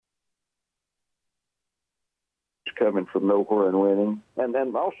coming from nowhere and winning. And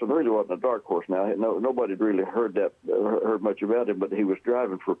then Austin really wasn't a dark horse now. Nobody really heard much about him, but he was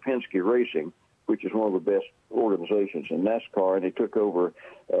driving for Penske Racing, which is one of the best organizations in NASCAR, and he took over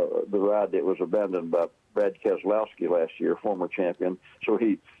the ride that was abandoned by Brad Keselowski last year, former champion. So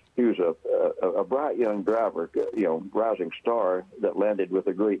he was a bright young driver, rising star that landed with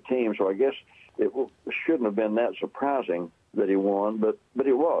a great team. So I guess it shouldn't have been that surprising that he won, but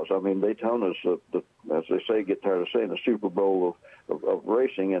it was. I mean, Daytona's, as they say, get tired of saying, the Super Bowl of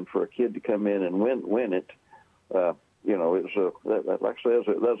racing, and for a kid to come in and win it, it's like I said,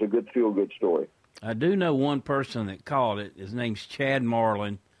 that's a good feel-good story. I do know one person that called it. His name's Chad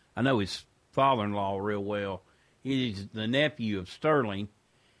Marlin. I know his father-in-law real well. He's the nephew of Sterling,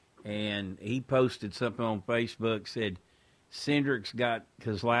 and he posted something on Facebook, said, Cindric's got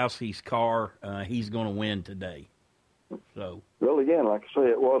Keselowski's car. He's going to win today. So, well, again, like I say,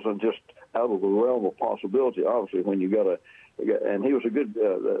 it wasn't just out of the realm of possibility. Obviously, when you and he was a good,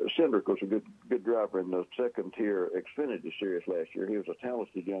 Cindric was a good driver in the second-tier Xfinity Series last year. He was a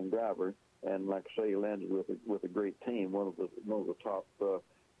talented young driver, and like I say, he landed with a great team, one of the top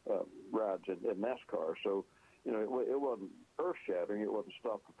rides in NASCAR. So, it wasn't earth-shattering. It wasn't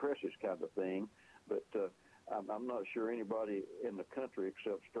stop the presses kind of thing, but I'm not sure anybody in the country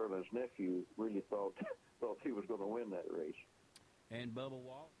except Sterling's nephew really thought he was going to win that race. And Bubba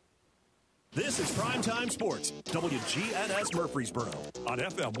Wallace. This is Primetime Sports, WGNS Murfreesboro, on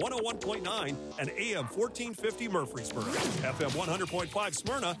FM 101.9 and AM 1450 Murfreesboro, FM 100.5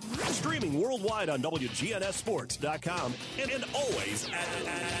 Smyrna, streaming worldwide on WGNSSports.com, and always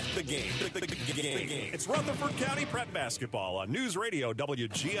at the game. It's Rutherford County Prep Basketball on News Radio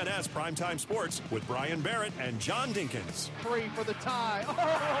WGNS Primetime Sports with Brian Barrett and John Dinkins. 3 for the tie.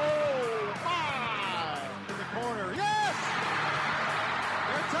 Oh, 5 in the corner. Yes!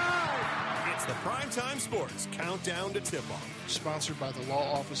 They're tied. It's the Primetime Sports Countdown to Tip-Off. Sponsored by the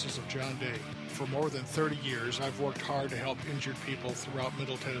law offices of John Day. For more than 30 years, I've worked hard to help injured people throughout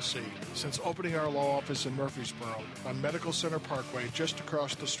Middle Tennessee. Since opening our law office in Murfreesboro, on Medical Center Parkway, just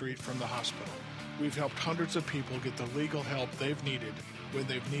across the street from the hospital, we've helped hundreds of people get the legal help they've needed when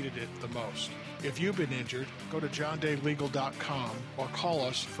they've needed it the most. If you've been injured, go to johndaylegal.com or call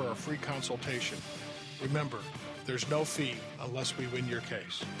us for a free consultation. Remember, there's no fee unless we win your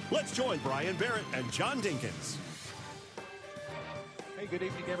case. Let's join Brian Barrett and John Dinkins. Hey, good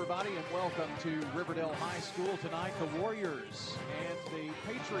evening, everybody, and welcome to Riverdale High School tonight. The Warriors and the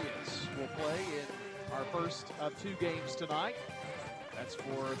Patriots will play in our first of 2 games tonight. That's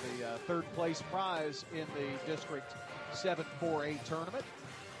for the third-place prize in the District 7-4A tournament.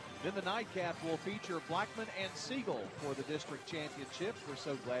 Then the nightcap will feature Blackman and Siegel for the District Championship. We're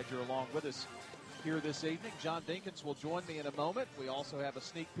so glad you're along with us here this evening. John Dinkins will join me in a moment. We also have a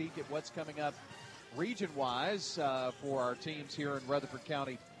sneak peek at what's coming up region-wise for our teams here in Rutherford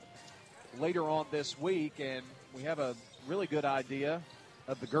County later on this week, and we have a really good idea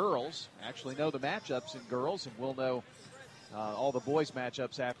of the girls. Actually know the matchups in girls, and we'll know all the boys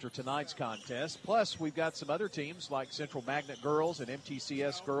matchups after tonight's contest. Plus, we've got some other teams like Central Magnet girls and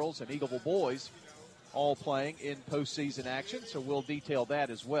MTCS girls and Eagleville boys all playing in postseason action, so we'll detail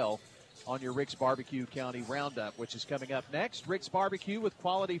that as well on your Rick's Barbecue County Roundup, which is coming up next. Rick's Barbecue with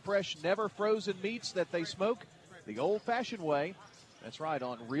quality, fresh, never frozen meats that they smoke the old-fashioned way. That's right,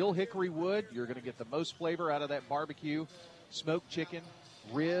 on real hickory wood. You're going to get the most flavor out of that barbecue. Smoked chicken,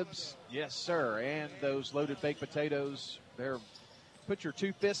 ribs, yes, sir, and those loaded baked potatoes. Put your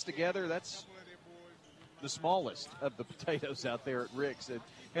 2 fists together. That's the smallest of the potatoes out there at Rick's.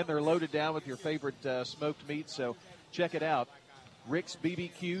 And they're loaded down with your favorite smoked meat, so check it out.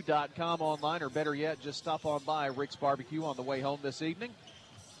 ricksbbq.com online, or better yet, just stop on by Rick's Barbecue on the way home this evening.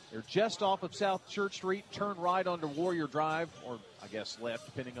 They're just off of South Church Street. Turn right onto Warrior Drive, or I guess left,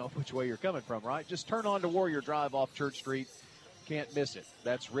 depending on which way you're coming from, right? Just turn onto Warrior Drive off Church Street. Can't miss it.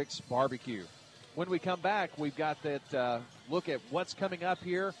 That's Rick's Barbecue. When we come back, we've got that look at what's coming up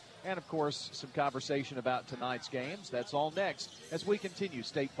here, and, of course, some conversation about tonight's games. That's all next as we continue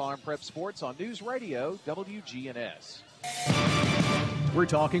State Farm Prep Sports on News Radio WGNS. We're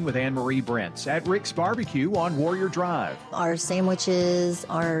talking with Anne-Marie Brents at Rick's Barbecue on Warrior Drive. Our sandwiches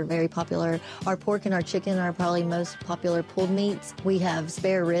are very popular. Our pork and our chicken are probably most popular pulled meats. We have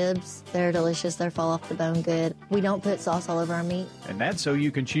spare ribs. They're delicious. They fall off the bone good. We don't put sauce all over our meat. And that's so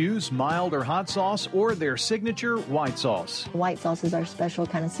you can choose mild or hot sauce or their signature white sauce. White sauce is our special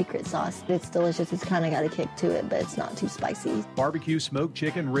kind of secret sauce. It's delicious. It's kind of got a kick to it, but it's not too spicy. Barbecue smoked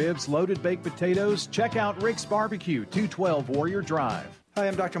chicken, ribs, loaded baked potatoes. Check out Rick's Barbecue, 212 Warrior Drive. Hi,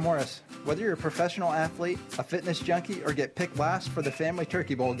 I'm Dr. Morris. Whether you're a professional athlete, a fitness junkie, or get picked last for the family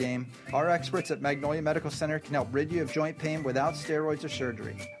turkey bowl game, our experts at Magnolia Medical Center can help rid you of joint pain without steroids or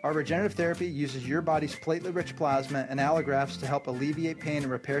surgery. Our regenerative therapy uses your body's platelet-rich plasma and allografts to help alleviate pain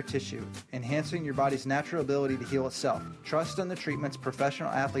and repair tissue, enhancing your body's natural ability to heal itself. Trust in the treatments professional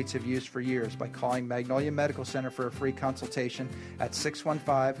athletes have used for years by calling Magnolia Medical Center for a free consultation at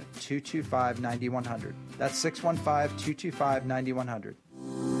 615-225-9100. That's 615-225-9100.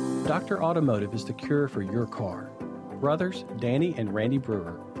 Dr. Automotive is the cure for your car. Brothers Danny and Randy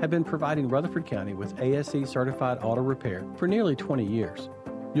Brewer have been providing Rutherford County with ASE certified auto repair for nearly 20 years.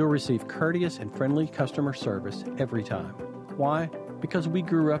 You'll receive courteous and friendly customer service every time. Why? Because we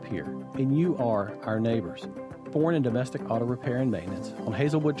grew up here and you are our neighbors. Foreign and domestic auto repair and maintenance on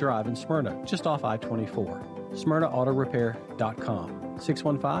Hazelwood Drive in Smyrna, just off I-24. SmyrnaAutorepair.com.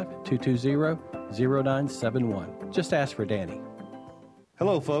 615-220-0971. Just ask for Danny.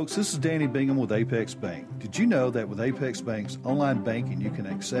 Hello, folks. This is Danny Bingham with Apex Bank. Did you know that with Apex Bank's online banking, you can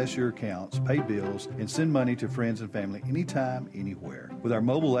access your accounts, pay bills, and send money to friends and family anytime, anywhere? With our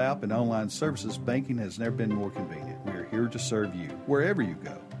mobile app and online services, banking has never been more convenient. We are here to serve you wherever you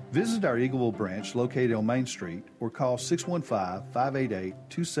go. Visit our Eagleville branch located on Main Street or call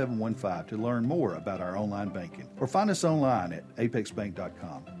 615-588-2715 to learn more about our online banking. Or find us online at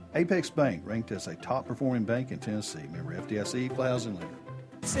apexbank.com. Apex Bank, ranked as a top-performing bank in Tennessee. Member FDIC, equal housing lender.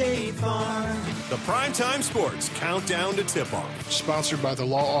 State Farm. The Primetime Sports Countdown to Tip-Off. Sponsored by the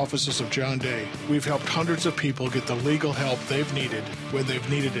law offices of John Day. We've helped hundreds of people get the legal help they've needed when they've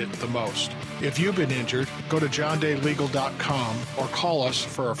needed it the most. If you've been injured, go to johndaylegal.com or call us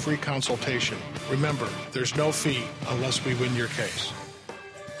for a free consultation. Remember, there's no fee unless we win your case.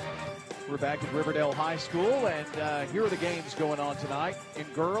 We're back at Riverdale High School, and here are the games going on tonight. In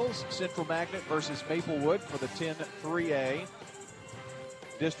girls, Central Magnet versus Maplewood for the 10-3A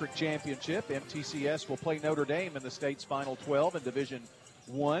District Championship. MTCS will play Notre Dame in the state's Final 12 in Division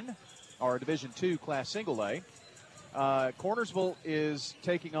 1, or Division 2 Class Single A. Cornersville is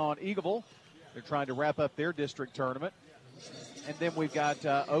taking on Eagleville. They're trying to wrap up their district tournament. And then we've got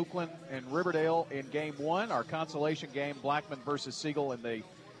Oakland and Riverdale in Game 1, our consolation game, Blackman versus Siegel in the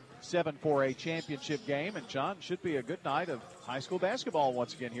 7-4A championship game. And, John, should be a good night of high school basketball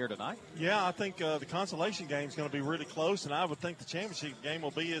once again here tonight. Yeah, I think the consolation game is going to be really close, and I would think the championship game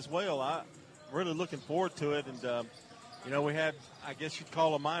will be as well. I'm really looking forward to it. And, we had, I guess you'd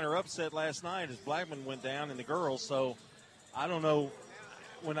call a minor upset last night as Blackman went down in the girls. So I don't know.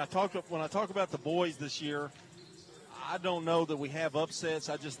 When I talk about the boys this year, I don't know that we have upsets.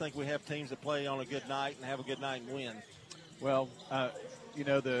 I just think we have teams that play on a good night and have a good night and win. Well,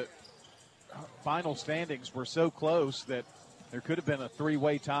 the final standings were so close that there could have been a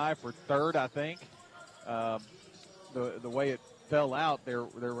three-way tie for third, I think. The way it fell out, there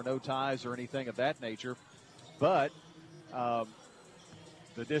were no ties or anything of that nature. But the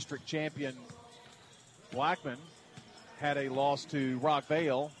district champion, Blackman, had a loss to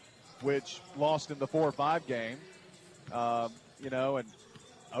Rockvale, which lost in the 4-5 game. And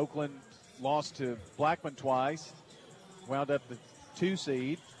Oakland lost to Blackman twice, wound up the 2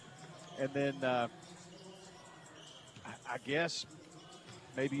 seed. And then I guess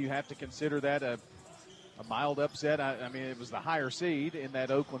maybe you have to consider that a mild upset. I mean, it was the higher seed in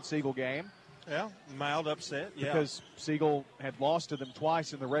that Oakland-Siegel game. Yeah, mild upset, yeah. Because Siegel had lost to them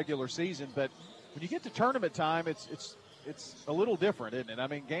twice in the regular season. But when you get to tournament time, it's a little different, isn't it? I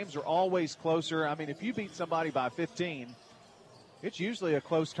mean, games are always closer. I mean, if you beat somebody by 15, it's usually a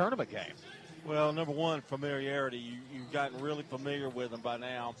close tournament game. Well, number one, familiarity. You've gotten really familiar with them by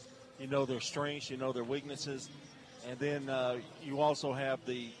now. You know their strengths, you know their weaknesses. And then you also have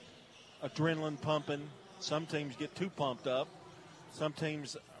the adrenaline pumping. Some teams get too pumped up. Some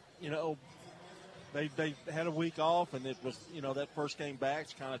teams, they had a week off, and it was, that first game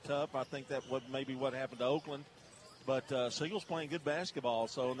back's kind of tough. I think that maybe what happened to Oakland. But Siegel's playing good basketball,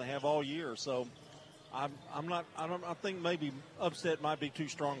 and they have all year. So I think maybe upset might be too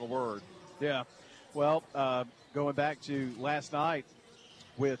strong a word. Yeah. Well, going back to last night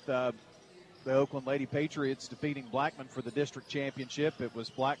with the Oakland Lady Patriots defeating Blackman for the district championship, it was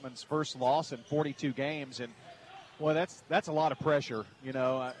Blackman's first loss in 42 games. And, boy, that's a lot of pressure.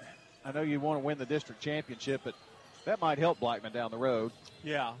 I know you want to win the district championship, but that might help Blackman down the road.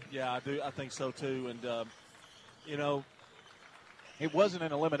 Yeah, I do. I think so, too. And, it wasn't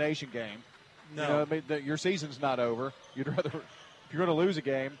an elimination game. No. Your season's not over. You'd rather, if you're going to lose a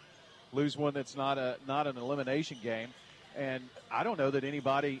game, lose one that's not an elimination game. And I don't know that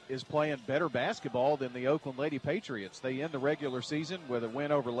anybody is playing better basketball than the Oakland Lady Patriots. They end the regular season with a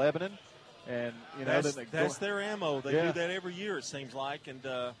win over Lebanon, And, that's their ammo. They do that every year, it seems like. And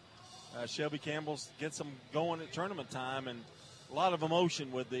Shelby Campbell's gets them going at tournament time, and a lot of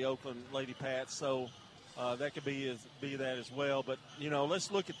emotion with the Oakland Lady Pats. So that could be that as well. But, let's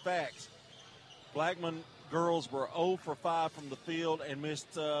look at facts. Blackman girls were 0 for 5 from the field and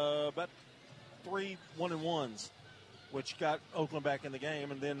missed about 3 1-and-1s, which got Oakland back in the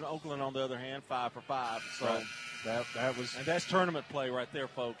game. And then Oakland, on the other hand, 5 for 5. So right. That was, and that's tournament play right there,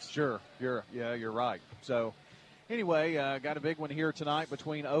 folks. Sure, you're right. So anyway, got a big one here tonight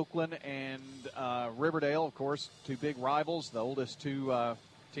between Oakland and Riverdale. Of course, two big rivals, the oldest two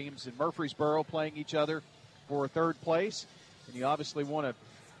teams in Murfreesboro playing each other for third place. And you obviously want to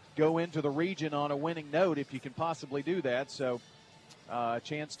go into the region on a winning note if you can possibly do that. So a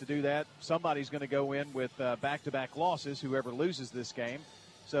chance to do that. Somebody's going to go in with back-to-back losses, whoever loses this game.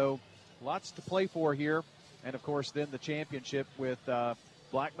 So lots to play for here. And, of course, then the championship with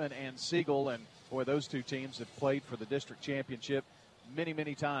Blackman and Siegel. And, boy, those two teams have played for the district championship many,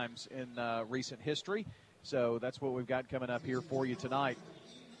 many times in recent history. So that's what we've got coming up here for you tonight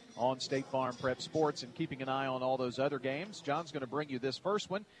on State Farm Prep Sports, and keeping an eye on all those other games. John's going to bring you this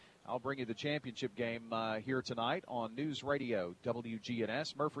first one. I'll bring you the championship game here tonight on News Radio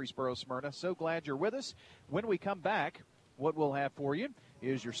WGNS, Murfreesboro, Smyrna. So glad you're with us. When we come back, what we'll have for you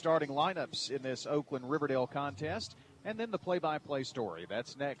is your starting lineups in this Oakland-Riverdale contest, and then the play-by-play story.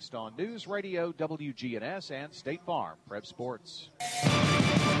 That's next on News Radio WGNS and State Farm Prep Sports.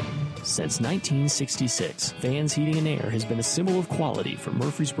 Since 1966, Vans Heating and Air has been a symbol of quality for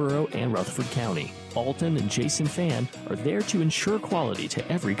Murfreesboro and Rutherford County. Alton and Jason Fan are there to ensure quality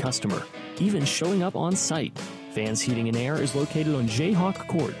to every customer, even showing up on site. Vans Heating and Air is located on Jayhawk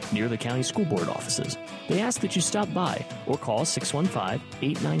Court near the county school board offices. They ask that you stop by or call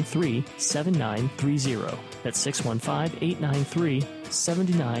 615-893-7930. That's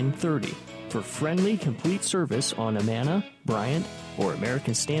 615-893-7930 for friendly, complete service on Amana, Bryant, or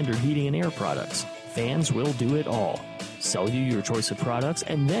American Standard Heating and Air products. Vans will do it all. Sell you your choice of products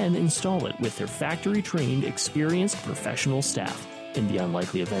and then install it with their factory-trained, experienced professional staff. In the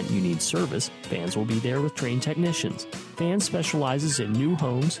unlikely event you need service, Vans will be there with trained technicians. Vans specializes in new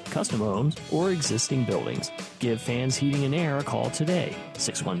homes, custom homes, or existing buildings. Give Vans Heating and Air a call today.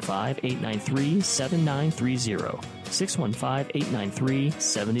 615-893-7930.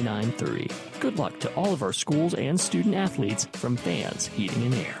 615-893-7930. Good luck to all of our schools and student athletes from Vans Heating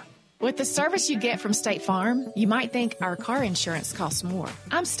and Air. With the service you get from State Farm, you might think our car insurance costs more.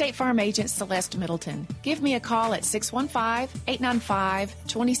 I'm State Farm agent Celeste Middleton. Give me a call at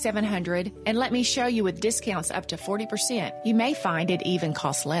 615-895-2700 and let me show you with discounts up to 40%. You may find it even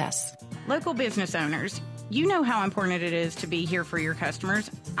costs less. Local business owners, you know how important it is to be here for your customers.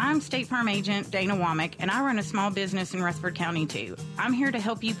 I'm State Farm agent Dana Womack, and I run a small business in Rutherford County, too. I'm here to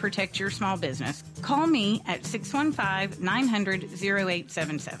help you protect your small business. Call me at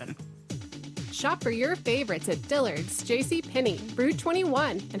 615-900-0877. Shop for your favorites at Dillard's, JCPenney, Brew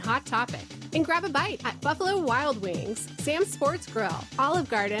 21, and Hot Topic. And grab a bite at Buffalo Wild Wings, Sam's Sports Grill, Olive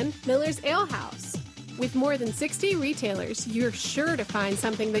Garden, Miller's Ale House. With more than 60 retailers, you're sure to find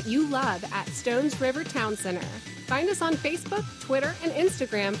something that you love at Stones River Town Center. Find us on Facebook, Twitter, and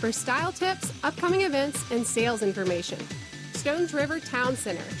Instagram for style tips, upcoming events, and sales information. Stones River Town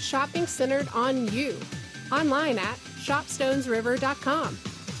Center, shopping centered on you. Online at shopstonesriver.com.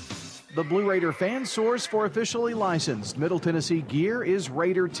 The Blue Raider fan source for officially licensed Middle Tennessee gear is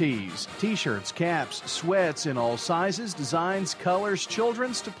Raider Tees. T-shirts, caps, sweats in all sizes, designs, colors,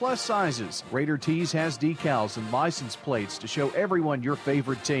 children's to plus sizes. Raider Tees has decals and license plates to show everyone your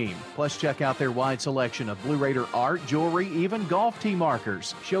favorite team. Plus, check out their wide selection of Blue Raider art, jewelry, even golf tee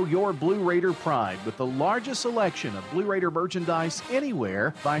markers. Show your Blue Raider pride with the largest selection of Blue Raider merchandise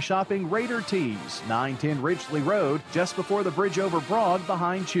anywhere by shopping Raider Tees, 910 Ridgely Road, just before the bridge over Broad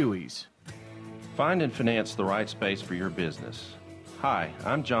behind Chewy's. Find and finance the right space for your business. Hi,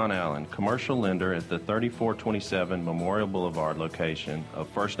 I'm John Allen, commercial lender at the 3427 Memorial Boulevard location of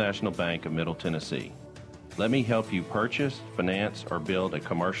First National Bank of Middle Tennessee. Let me help you purchase, finance, or build a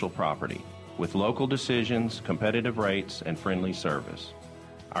commercial property with local decisions, competitive rates, and friendly service.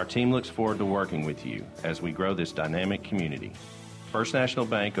 Our team looks forward to working with you as we grow this dynamic community. First National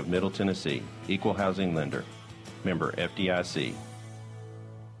Bank of Middle Tennessee, Equal Housing Lender. Member FDIC.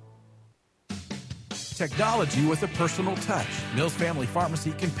 Technology with a personal touch. Mills Family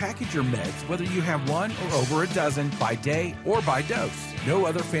Pharmacy can package your meds whether you have one or over a dozen by day or by dose. No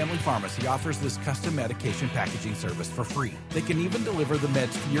other family pharmacy offers this custom medication packaging service for free. They can even deliver the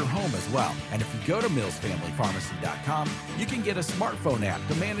meds to your home as well. And if you go to millsfamilypharmacy.com, you can get a smartphone app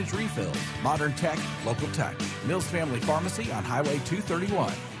to manage refills. Modern tech, local touch. Mills Family Pharmacy on Highway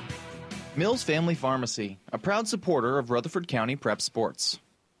 231. Mills Family Pharmacy, a proud supporter of Rutherford County Prep Sports.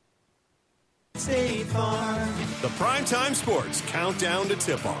 State Farm. The Primetime Sports Countdown to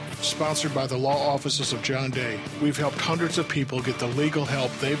Tip-Off. Sponsored by the law offices of John Day. We've helped hundreds of people get the legal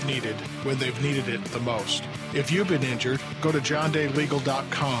help they've needed when they've needed it the most. If you've been injured, go to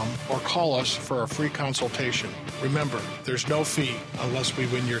johndaylegal.com or call us for a free consultation. Remember, there's no fee unless we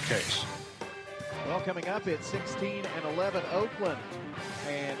win your case. Well, coming up at 16-11 Oakland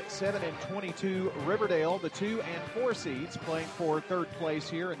and 7-22 Riverdale, the 2 and 4 seeds playing for third place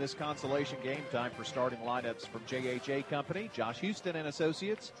here in this consolation game. Time for starting lineups from JHA Company, Josh Houston and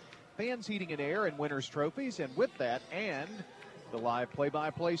Associates, Fans Heating and Air, and Winners Trophies. And with that and the live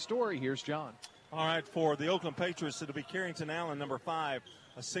play-by-play story, here's John. All right, for the Oakland Patriots, it'll be Carrington Allen, number 5,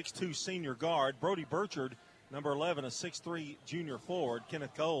 a 6'2 senior guard. Brody Burchard, number 11, a 6'3 junior forward.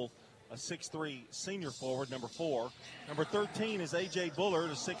 Kenneth Cole, a 6'3 senior forward, number 4. Number 13 is A.J. Bullard,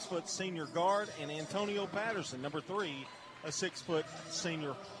 a 6-foot senior guard, and Antonio Patterson, number 3, a 6-foot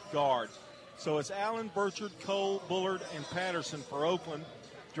senior guard. So it's Allen, Burchard, Cole, Bullard, and Patterson for Oakland,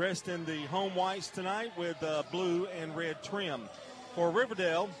 dressed in the home whites tonight with blue and red trim. For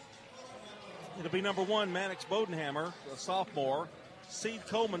Riverdale, it'll be number 1, Maddox Bodenhammer, a sophomore. Seed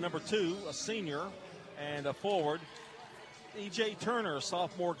Coleman, number 2, a senior and a forward. E.J. Turner,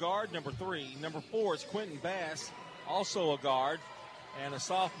 sophomore guard, number 3. Number 4 is Quentin Bass, also a guard and a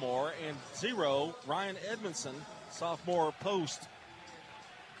sophomore. And 0, Ryan Edmondson, sophomore post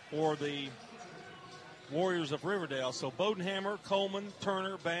for the Warriors of Riverdale. So Bodenhammer, Coleman,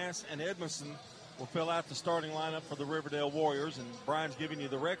 Turner, Bass, and Edmondson will fill out the starting lineup for the Riverdale Warriors. And Brian's giving you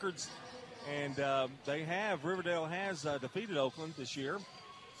the records. And Riverdale has defeated Oakland this year.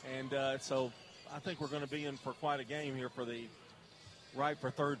 And so I think we're going to be in for quite a game here for the right for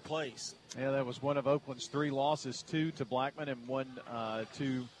third place. Yeah, that was one of Oakland's 3 losses, 2 to Blackman and 1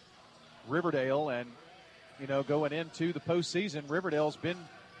 to Riverdale. And, going into the postseason, Riverdale's been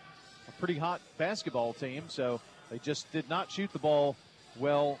a pretty hot basketball team, so they just did not shoot the ball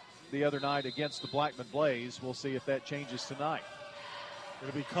well the other night against the Blackman Blaze. We'll see if that changes tonight.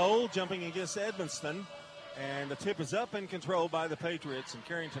 It'll be Cole jumping against Edmonston. And the tip is up and controlled by the Patriots, and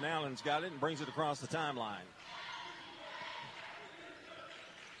Carrington Allen's got it and brings it across the timeline.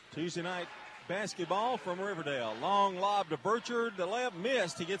 Tuesday night basketball from Riverdale. Long lob to Burchard. The left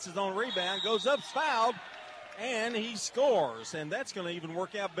missed. He gets his own rebound, goes up, fouled, and he scores. And that's going to even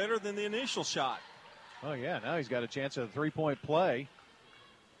work out better than the initial shot. Oh, yeah, now he's got a chance at a three-point play.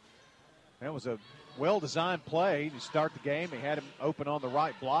 That was a well-designed play to start the game. He had him open on the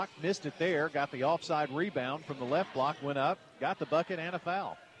right block, missed it there, got the offside rebound from the left block, went up, got the bucket and a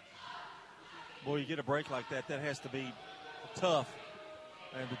foul. Boy, you get a break like that, that has to be tough,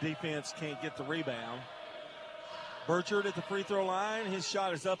 and the defense can't get the rebound. Burchard at the free throw line, his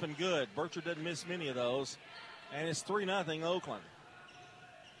shot is up and good. Burchard doesn't miss many of those, and it's 3-0 Oakland.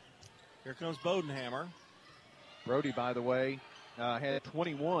 Here comes Bodenhammer. Brody, by the way, had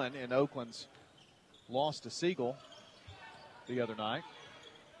 21 in Oakland's lost to Siegel the other night.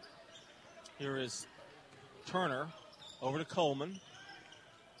 Here is Turner over to Coleman.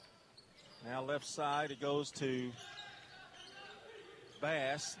 Now left side, it goes to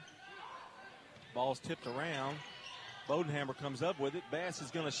Bass. Ball's tipped around. Bodenhammer comes up with it. Bass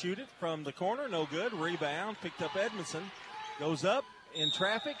is going to shoot it from the corner. No good. Rebound. Picked up Edmondson. Goes up in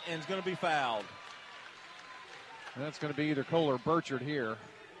traffic and is going to be fouled. And that's going to be either Cole or Burchard here.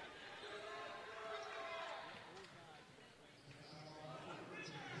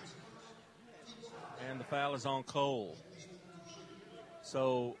 And the foul is on Cole.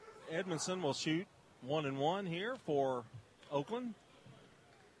 So Edmondson will shoot 1-1 here for Oakland.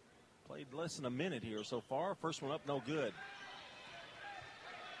 Played less than a minute here so far. First one up, no good.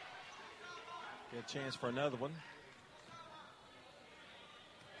 Get a chance for another one.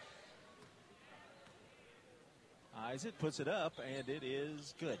 Isaac puts it up, and it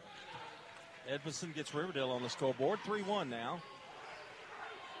is good. Edmondson gets Riverdale on the scoreboard. 3-1 now.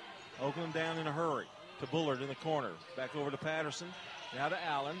 Oakland down in a hurry to Bullard in the corner. Back over to Patterson. Now to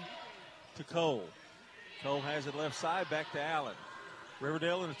Allen. To Cole. Cole has it left side. Back to Allen.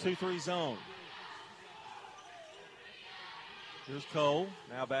 Riverdale in a 2-3 zone. Here's Cole.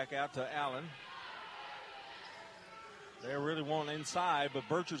 Now back out to Allen. They really want inside, but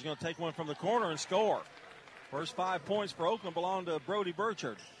Burchard's going to take one from the corner and score. First 5 points for Oakland belong to Brody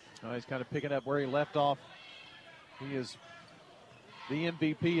Burchard. Oh, he's kind of picking up where he left off. He is the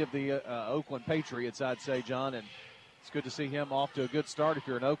MVP of the Oakland Patriots, I'd say, John, and it's good to see him off to a good start if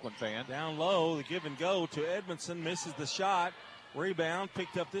you're an Oakland fan. Down low, the give and go to Edmondson, misses the shot. Rebound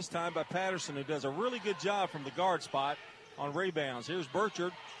picked up this time by Patterson, who does a really good job from the guard spot on rebounds. Here's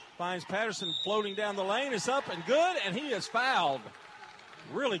Burchard finds Patterson floating down the lane. It's up and good, and he is fouled.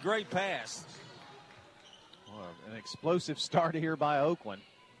 Really great pass. Well, an explosive start here by Oakland.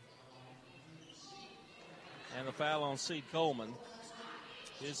 And the foul on Seed Coleman,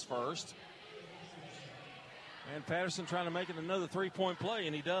 his first. And Patterson trying to make it another three-point play,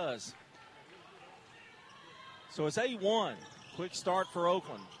 and he does. So it's 8-1. Quick start for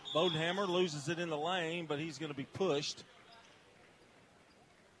Oakland. Bodenhammer loses it in the lane, but he's going to be pushed.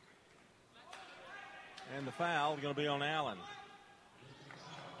 And the foul is going to be on Allen.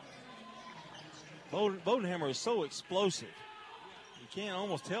 Bodenhammer is so explosive. You can't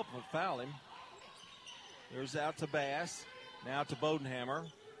almost help but foul him. Here's out to Bass. Now to Bodenhammer.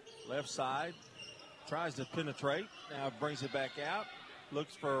 Left side. Tries to penetrate. Now brings it back out.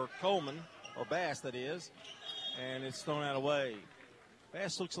 Looks for Coleman, or Bass that is. And it's thrown out away.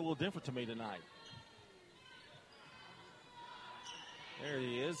 Bass looks a little different to me tonight. There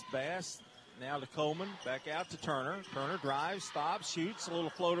he is. Bass now to Coleman. Back out to Turner. Turner drives, stops, shoots. A little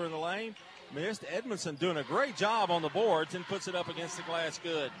floater in the lane. Missed. Edmondson doing a great job on the boards and puts it up against the glass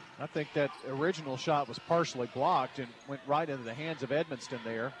good. I think that original shot was partially blocked and went right into the hands of Edmonston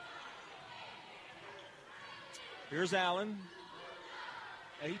there. Here's Allen.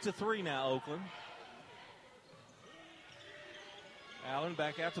 8-3 now, Oakland. Allen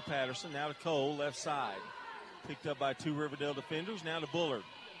back out to Patterson. Now to Cole, left side. Picked up by two Riverdale defenders. Now to Bullard.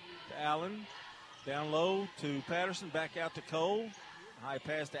 To Allen. Down low to Patterson. Back out to Cole. High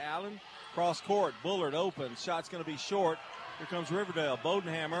pass to Allen. Cross court. Bullard open. Shot's going to be short. Here comes Riverdale.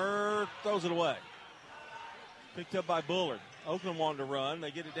 Bodenhammer throws it away. Picked up by Bullard. Oakland wanted to run. They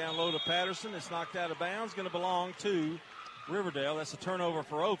get it down low to Patterson. It's knocked out of bounds. Going to belong to Riverdale. That's a turnover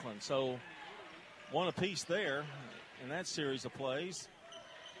for Oakland. So one apiece there in that series of plays.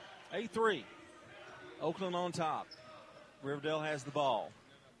 8-3. Oakland on top. Riverdale has the ball.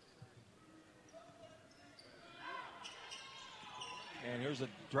 And here's a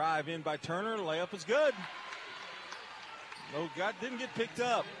drive in by Turner. Layup is good. No, didn't get picked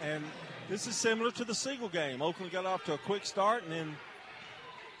up. And this is similar to the Siegel game. Oakland got off to a quick start, and then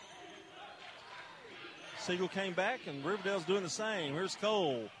Siegel came back, and Riverdale's doing the same. Here's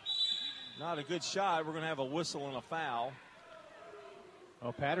Cole. Not a good shot. We're going to have a whistle and a foul.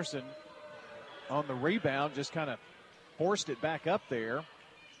 Well, Patterson on the rebound just kind of forced it back up there.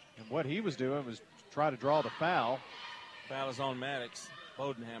 And what he was doing was try to draw the foul. Foul is on Maddox,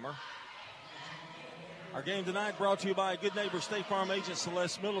 Bodenhammer. Our game tonight brought to you by good neighbor State Farm agent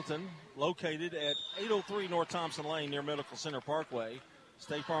Celeste Middleton, located at 803 North Thompson Lane near Medical Center Parkway.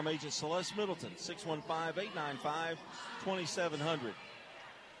 State Farm agent Celeste Middleton, 615-895-2700.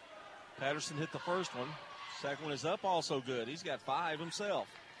 Patterson hit the first one. Second one is up, also good. He's got 5 himself.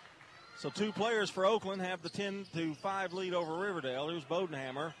 So 2 players for Oakland have the 10-5 lead over Riverdale. Here's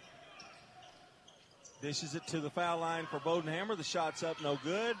Bodenhammer. Dishes it to the foul line for Bodenhammer. The shot's up, no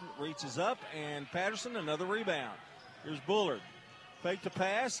good. Reaches up, and Patterson, another rebound. Here's Bullard. Fake to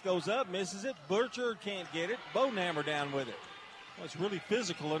pass, goes up, misses it. Butcher can't get it. Bodenhammer down with it. Well, it's really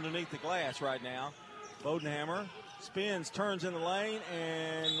physical underneath the glass right now. Bodenhammer spins, turns in the lane,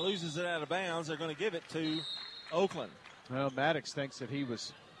 and loses it out of bounds. They're going to give it to Oakland. Well, Maddox thinks that he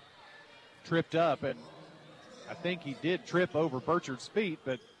was tripped up, and I think he did trip over Burchard's feet,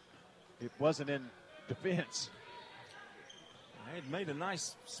 but it wasn't in defense. He had made a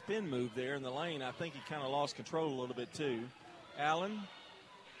nice spin move there in the lane. I think he kind of lost control a little bit too. Allen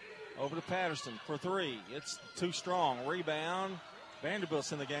over to Patterson for 3. It's too strong. Rebound.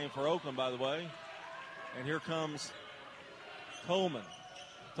 Vanderbilt's in the game for Oakland, by the way. And here comes Coleman.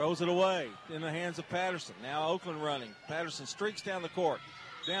 Throws it away in the hands of Patterson. Now Oakland running. Patterson streaks down the court.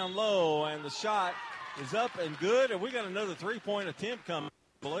 Down low, and the shot is up and good. And we got another three-point attempt coming,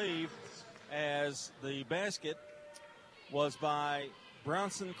 I believe, as the basket was by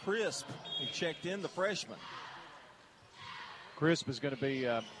Bronson Crisp, who checked in, the freshman. Crisp is going to be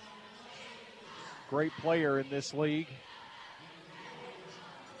a great player in this league.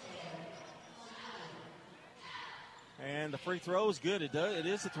 And the free throw is good. It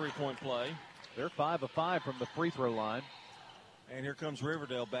is a three-point play. They're 5 of 5 from the free throw line. And here comes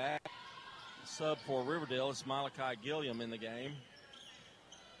Riverdale back. Sub for Riverdale is Malachi Gilliam in the game.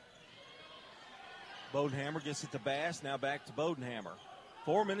 Bodenhammer gets it to Bass. Now back to Bodenhammer.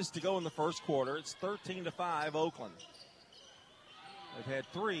 4 minutes to go in the first quarter. It's 13-5 Oakland. They've had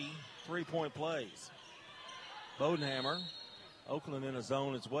 3 three-point plays. Bodenhammer. Oakland in a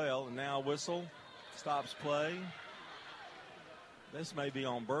zone as well. And now whistle. Stops play. This may be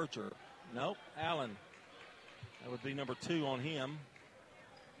on Burcher. Nope. Allen. That would be number 2 on him.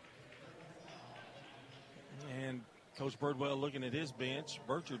 And Coach Birdwell looking at his bench.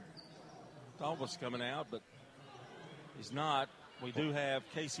 Burchard thought was coming out, but he's not. We do have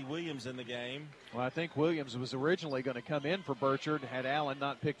Casey Williams in the game. Well, I think Williams was originally going to come in for Burchard had Allen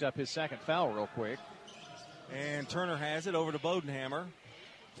not picked up his second foul real quick. And Turner has it over to Bodenhammer,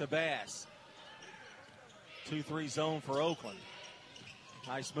 to Bass. 2-3 zone for Oakland.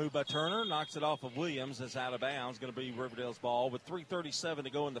 Nice move by Turner. Knocks it off of Williams. That's out of bounds. Going to be Riverdale's ball with 3:37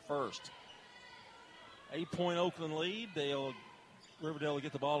 to go in the first. 8-point Oakland lead. Riverdale will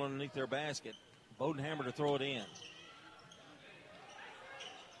get the ball underneath their basket. Bodenhammer to throw it in.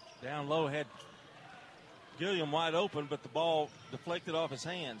 Down low had Gilliam wide open, but the ball deflected off his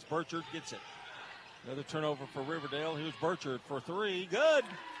hands. Burchard gets it. Another turnover for Riverdale. Here's Burchard for three. Good.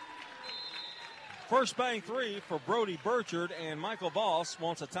 First bang three for Brody Burchard, and Michael Voss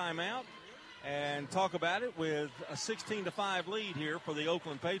wants a timeout and talk about it with a 16-5 lead here for the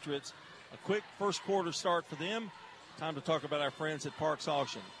Oakland Patriots. A quick first quarter start for them. Time to talk about our friends at Parks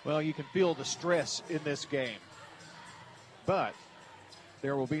Auction. Well, you can feel the stress in this game, but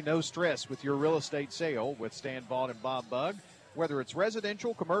there will be no stress with your real estate sale with Stan Vaught and Bob Bugg. Whether it's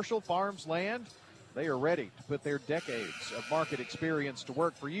residential, commercial, farms, land, they are ready to put their decades of market experience to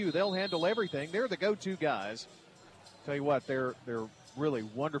work for you. They'll handle everything. They're the go-to guys. Tell you what, they're really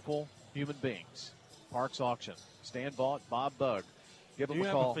wonderful human beings. Parks Auction, Stan Vaught, Bob Bugg. Give them a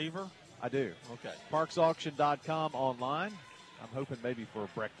call. Do you have a fever? I do. Okay. ParksAuction.com online. I'm hoping maybe for a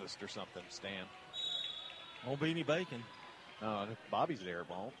breakfast or something, Stan. Won't be any bacon. No, if Bobby's there, it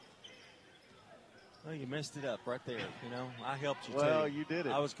won't. Well, you messed it up right there. You know, I helped you, Well, too. you did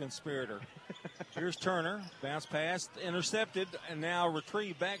it. I was conspirator. Here's Turner. Bounce pass, intercepted, and now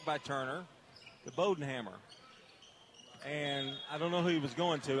retrieved back by Turner to Bodenhammer. And I don't know who he was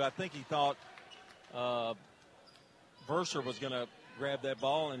going to. I think he thought Verser was going to grab that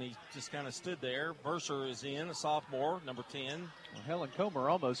ball, and he just kind of stood there. Verser is in, a sophomore, number 10. Well, Helen Comer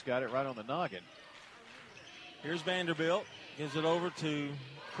almost got it right on the noggin. Here's Vanderbilt. Gives it over to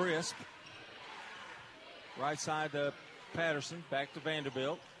Crisp. Right side to Patterson. Back to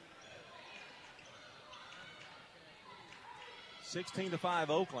Vanderbilt. 16-5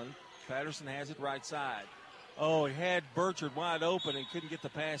 Oakland. Patterson has it right side. Oh, he had Burchard wide open and couldn't get the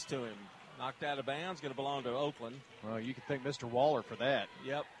pass to him. Knocked out of bounds. Going to belong to Oakland. Well, you can thank Mr. Waller for that.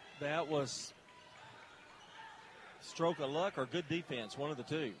 Yep. That was stroke of luck or good defense. One of the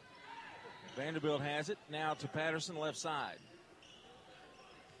two. Vanderbilt has it. Now to Patterson, left side.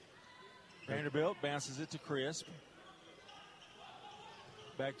 Vanderbilt bounces it to Crisp.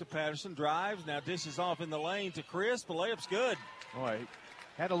 Back to Patterson. Drives. Now dishes off in the lane to Crisp. The layup's good. Boy,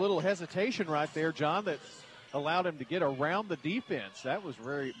 had a little hesitation right there, John, that allowed him to get around the defense. That was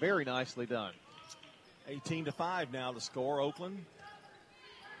very, very nicely done. 18-5 now the score, Oakland.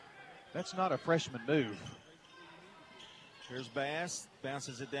 That's not a freshman move. Here's Bass.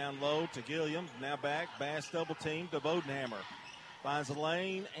 Bounces it down low to Gilliam. Now back. Bass double team to Bodenhammer. Finds a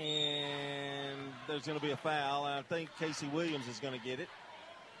lane, and there's going to be a foul. I think Casey Williams is going to get it.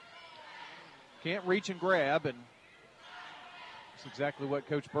 Can't reach and grab, and that's exactly what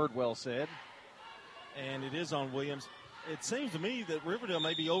Coach Birdwell said. And it is on Williams. It seems to me that Riverdale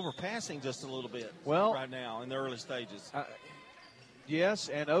may be overpassing just a little bit right now in the early stages. Yes,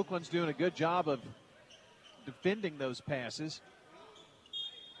 and Oakland's doing a good job of defending those passes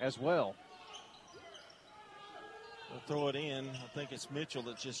as well. They'll throw it in. I think it's Mitchell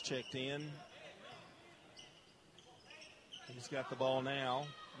that just checked in. He's got the ball now.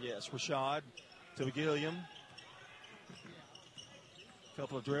 Yes, Rashad to Gilliam.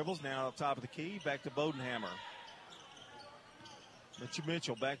 Couple of dribbles. Now up top of the key. Back to Bodenhammer.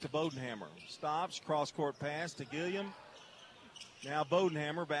 Mitchell back to Bodenhammer. Stops. Cross-court pass to Gilliam. Now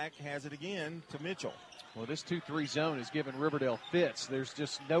Bodenhammer back. Has it again to Mitchell. Well, this 2-3 zone is giving Riverdale fits. There's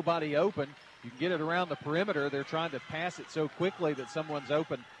just nobody open. You can get it around the perimeter. They're trying to pass it so quickly that someone's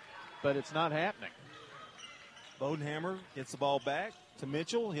open, but it's not happening. Bodenhammer gets the ball back to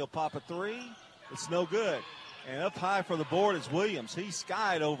Mitchell. He'll pop a three. It's no good. And up high for the board is Williams. He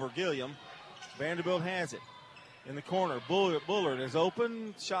skied over Gilliam. Vanderbilt has it. In the corner, Bullard is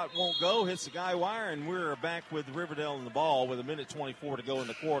open. Shot won't go. Hits the guy wire, and we're back with Riverdale in the ball with 1:24 to go in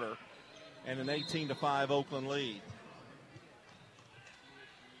the quarter. And an 18-5 Oakland lead.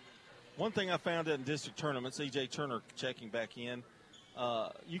 One thing I found out in district tournaments, E.J. Turner checking back in,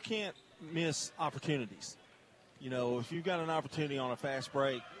 you can't miss opportunities. You know, if you've got an opportunity on a fast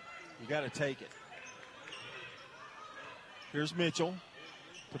break, you got to take it. Here's Mitchell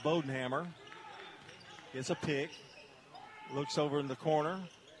to Bodenhammer. Gets a pick. Looks over in the corner.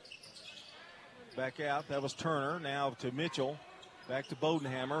 Back out. That was Turner. Now to Mitchell. Back to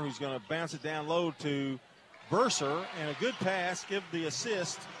Bodenhammer, who's going to bounce it down low to Verser, and a good pass, give the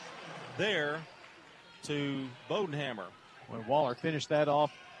assist there to Bodenhammer. When Waller finished that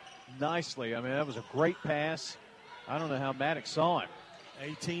off nicely. I mean, that was a great pass. I don't know how Maddox saw him.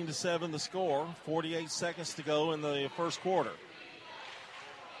 18-7 the score. 48 seconds to go in the first quarter.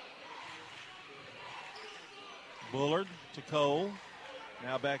 Bullard to Cole.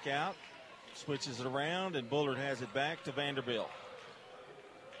 Now back out. Switches it around, and Bullard has it back to Vanderbilt.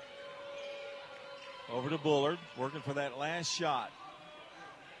 Over to Bullard, working for that last shot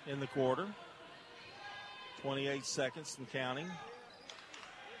in the quarter. 28 seconds and counting.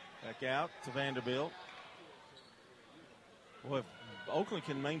 Back out to Vanderbilt. Well, if Oakland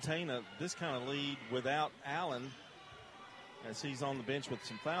can maintain this kind of lead without Allen, as he's on the bench with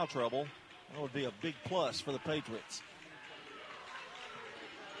some foul trouble, that would be a big plus for the Patriots.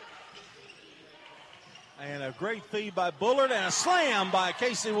 And a great feed by Bullard and a slam by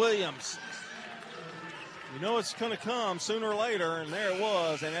Casey Williams. You know it's going to come sooner or later, and there it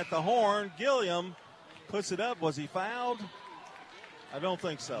was. And at the horn, Gilliam puts it up. Was he fouled? I don't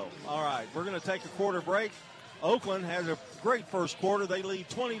think so. All right, we're going to take a quarter break. Oakland has a great first quarter. They lead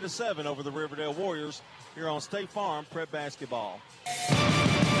 20-7 over the Riverdale Warriors here on State Farm Prep Basketball.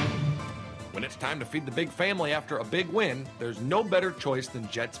 When it's time to feed the big family after a big win, there's no better choice than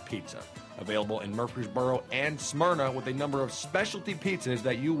Jets Pizza. Available in Murfreesboro and Smyrna with a number of specialty pizzas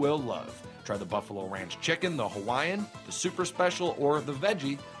that you will love. Try the Buffalo Ranch Chicken, the Hawaiian, the Super Special, or the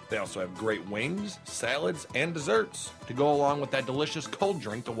Veggie. They also have great wings, salads, and desserts to go along with that delicious cold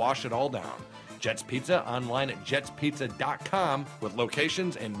drink to wash it all down. Jets Pizza online at jetspizza.com with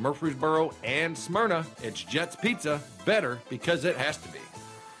locations in Murfreesboro and Smyrna. It's Jets Pizza, better because it has to be.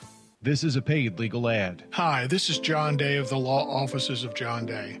 This is a paid legal ad. Hi, this is John Day of the Law Offices of John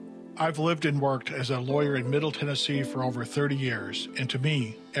Day. I've lived and worked as a lawyer in Middle Tennessee for over 30 years, and to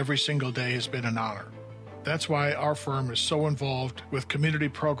me, every single day has been an honor. That's why our firm is so involved with community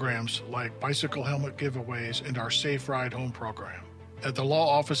programs like bicycle helmet giveaways and our Safe Ride Home program. At the Law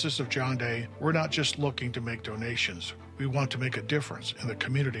Offices of John Day, we're not just looking to make donations. We want to make a difference in the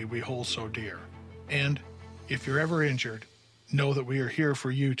community we hold so dear. And if you're ever injured, know that we are here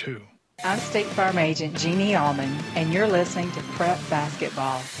for you too. I'm State Farm Agent Jeannie Allman, and you're listening to Prep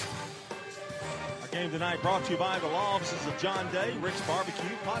Basketball. Our game tonight brought to you by the Law Offices of John Day, Rick's Barbecue,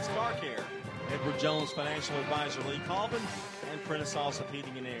 Potts Car Care, Edward Jones Financial Advisor Lee Colvin, and Prentice Alsop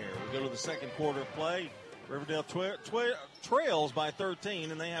Heating and Air. We go to the second quarter of play. Riverdale trails by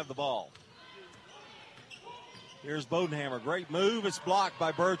 13, and they have the ball. Here's Bodenhammer. Great move. It's blocked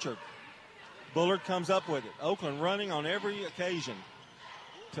by Burchard. Bullard comes up with it. Oakland running on every occasion.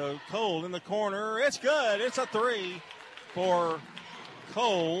 To Cole in the corner. It's good. It's a three for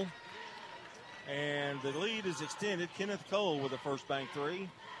Cole. And the lead is extended. Kenneth Cole with the first bank three.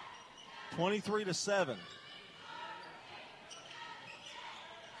 23-7.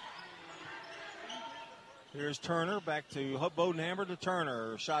 Here's Turner back to Bodenhammer to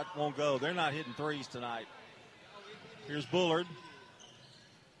Turner. Shot won't go. They're not hitting threes tonight. Here's Bullard.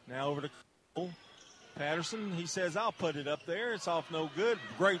 Now over to Cole. Patterson, he says, I'll put it up there. It's off no good.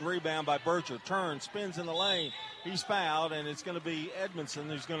 Great rebound by Burchard. Turns, spins in the lane. He's fouled, and it's going to be Edmondson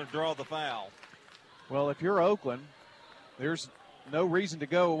who's going to draw the foul. Well, if you're Oakland, there's no reason to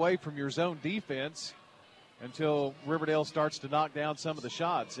go away from your zone defense until Riverdale starts to knock down some of the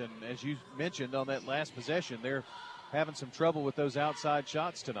shots. And as you mentioned on that last possession, they're having some trouble with those outside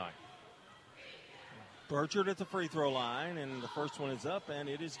shots tonight. Burchard at the free throw line, and the first one is up, and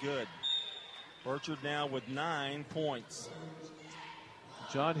it is good. Burchard now with 9 points.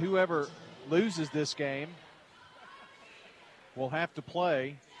 John, whoever loses this game will have to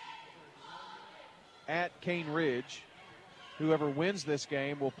play at Cane Ridge. Whoever wins this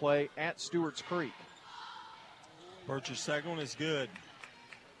game will play at Stewart's Creek. Burchard's second one is good.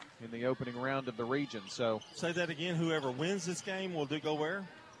 In the opening round of the region. So say that again. Whoever wins this game will go where?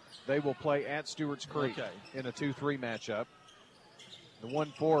 They will play at Stewart's Creek in a 2-3 matchup. The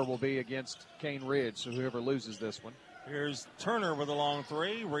 1-4 will be against Cane Ridge, so whoever loses this one. Here's Turner with a long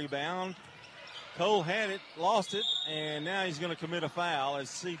three. Rebound. Cole had it, lost it, and now he's going to commit a foul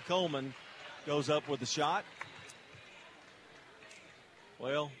as Seed Coleman goes up with the shot.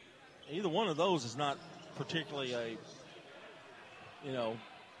 Well, either one of those is not particularly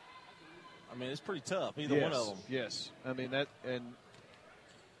it's pretty tough, either one of them. Yes, I mean that, and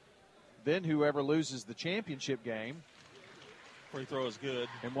then whoever loses the championship game, free throw is good,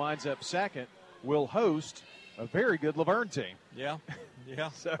 and winds up second, will host a very good Laverne team. Yeah.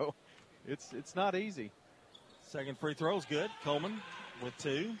 So it's not easy. Second free throw is good. Coleman with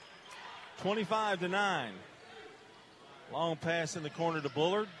 2. 25-9. Long pass in the corner to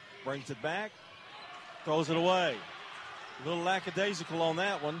Bullard. Brings it back. throws it away. A little lackadaisical on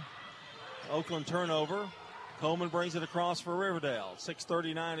that one. Oakland turnover. Coleman brings it across for Riverdale.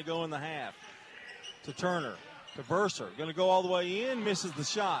 6:39 to go in the half. To Turner. To Burser. Going to go all the way in. Misses the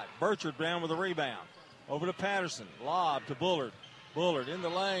shot. Burchard down with a rebound. Over to Patterson. Lob to Bullard. Bullard in the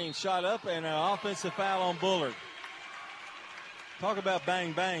lane. Shot up and an offensive foul on Bullard. Talk about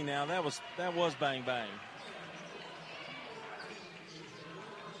bang bang now. That was bang bang.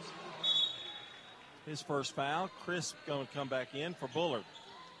 His first foul. Chris going to come back in for Bullard.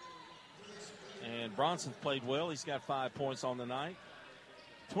 And Bronson played well. He's got 5 points on the night.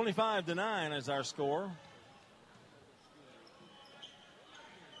 25-9 is our score.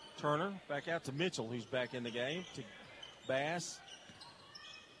 Turner back out to Mitchell, who's back in the game. To Bass.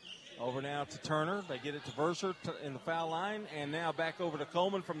 Over now to Turner. They get it to Verser in the foul line. And now back over to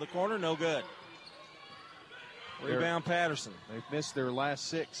Coleman from the corner. No good. Rebound Patterson. They've missed their last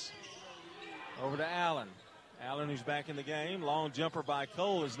 6. Over to Allen. Allen, who's back in the game. Long jumper by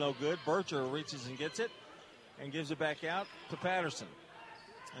Cole is no good. Burcher reaches and gets it and gives it back out to Patterson.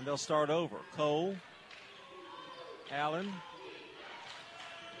 And they'll start over. Cole. Allen.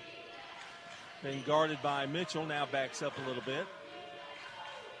 Being guarded by Mitchell. Now backs up a little bit.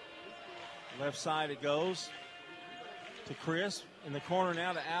 Left side it goes to Chris. In the corner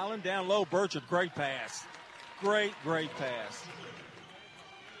now to Allen. Down low, Burchard. Great pass. Great pass.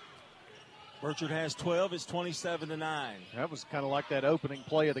 Burchard has 12. It's 27-9. That was kind of like that opening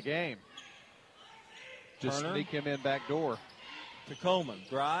play of the game. Just Turner. sneak him in back door. To Coleman.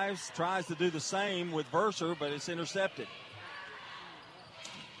 Drives. Tries to do the same with Verser, but it's intercepted.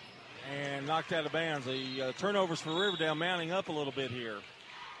 And knocked out of bounds. The turnovers for Riverdale mounting up a little bit here.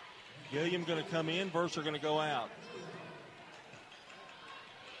 Gilliam going to come in. Verser going to go out.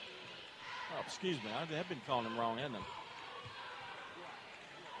 Oh, excuse me. I have been calling him wrong, haven't I?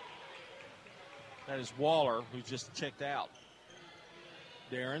 That is Waller, who just checked out.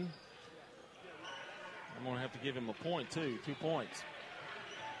 Darren. I'm going to have to give him a point, too. 2 points.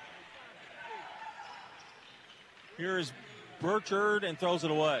 Here is Burchard and throws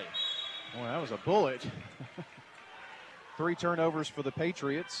it away. Well, that was a bullet. 3 turnovers for the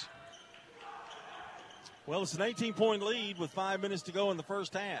Patriots. Well, it's an 18-point lead with 5 minutes to go in the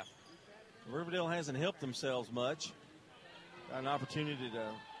first half. Riverdale hasn't helped themselves much. Got an opportunity to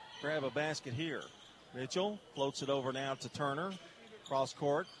grab a basket here. Mitchell floats it over now to Turner. Cross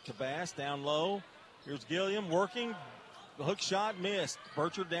court to Bass, down low. Here's Gilliam working. The hook shot missed.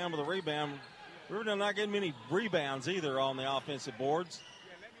 Burchard down with a rebound. Riverdale not getting many rebounds either on the offensive boards.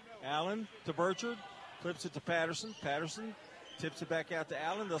 Allen to Burchard. Clips it to Patterson. Patterson tips it back out to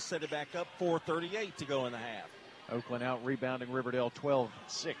Allen. They'll set it back up. 4:38 to go in the half. Oakland out rebounding Riverdale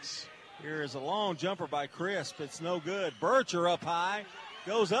 12-6. Here is a long jumper by Crisp. It's no good. Burchard up high.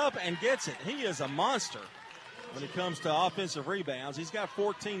 Goes up and gets it. He is a monster when it comes to offensive rebounds. He's got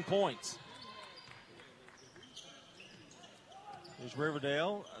 14 points. There's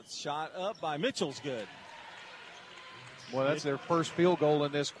Riverdale. A shot up by Mitchell's good. Well, that's their first field goal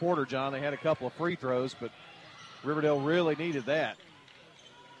in this quarter, John. They had a couple of free throws, but Riverdale really needed that.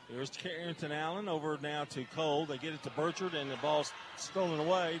 There's Carrington Allen over now to Cole. They get it to Burchard, and the ball's stolen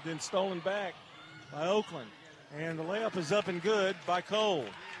away, then stolen back by Oakland. And the layup is up and good by Cole.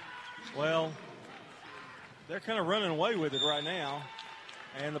 Well, they're kind of running away with it right now.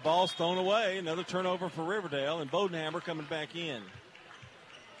 And the ball's thrown away. Another turnover for Riverdale, and Bodenhammer coming back in.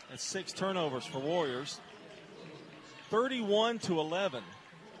 That's 6 turnovers for Warriors. 31-11.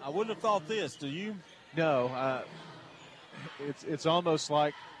 I wouldn't have thought this, do you? No. It's almost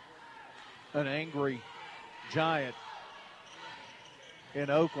like an angry giant in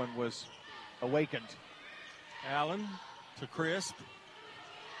Oakland was awakened. Allen to Crisp.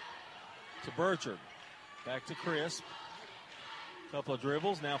 To Burchard. Back to Crisp. Couple of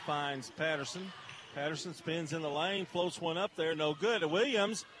dribbles. Now finds Patterson. Patterson spins in the lane. Floats one up there. No good.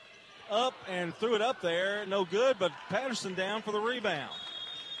 Williams up and threw it up there. No good, but Patterson down for the rebound.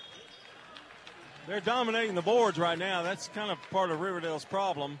 They're dominating the boards right now. That's kind of part of Riverdale's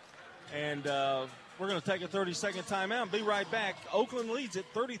problem. And we're going to take a 30-second timeout and be right back. Oakland leads it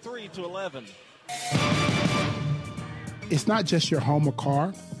 33-11. It's not just your home or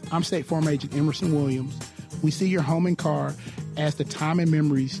car. I'm State Farm Agent Emerson Williams. We see your home and car as the time and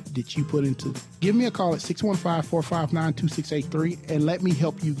memories that you put into them. Give me a call at 615-459-2683 and let me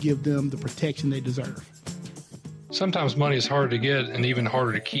help you give them the protection they deserve. Sometimes money is harder to get and even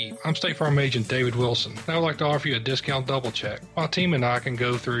harder to keep. I'm State Farm Agent David Wilson, and I would like to offer you a discount double check. My team and I can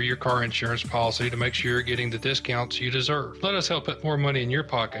go through your car insurance policy to make sure you're getting the discounts you deserve. Let us help put more money in your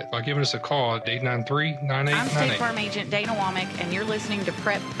pocket by giving us a call at 893-9898. I'm State Farm Agent Dana Womack, and you're listening to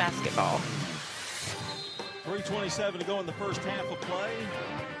Prep Basketball. 3:27 to go in the first half of play.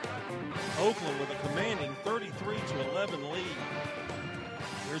 Oakland with a commanding 33-11 lead.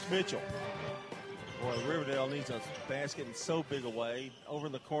 Here's Mitchell. Boy, Riverdale needs a basket in so big a way. Over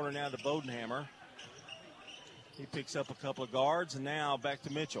in the corner now to Bodenhammer. He picks up a couple of guards, and now back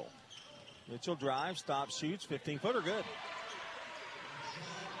to Mitchell. Mitchell drives, stops, shoots, 15-footer, good.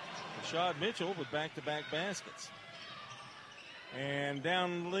 Rashad Mitchell with back-to-back baskets. And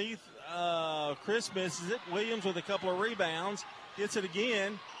down Leith, Chris misses it. Williams with a couple of rebounds. Gets it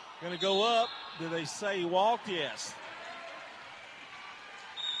again. Going to go up. Did they say he walked? Yes.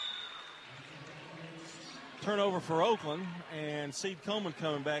 Turnover for Oakland, and Seed Coleman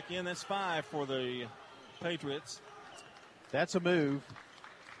coming back in. That's 5 for the Patriots. That's a move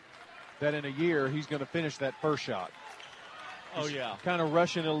that in a year he's going to finish that first shot. Oh, yeah. Kind of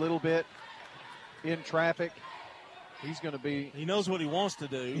rushing a little bit in traffic. He's going to be. He knows what he wants to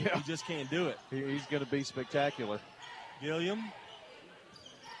do. Yeah. He just can't do it. He's going to be spectacular. Gilliam.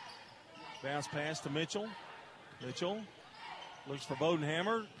 Bounce pass to Mitchell. Mitchell looks for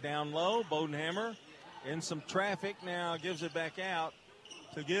Bodenhammer. Down low. Bodenhammer in some traffic. Now gives it back out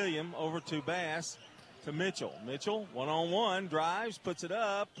to Gilliam. Over to Bass. To Mitchell. Mitchell, one-on-one. Drives. Puts it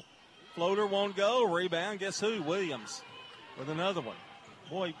up. Floater won't go. Rebound. Guess who? Williams with another one.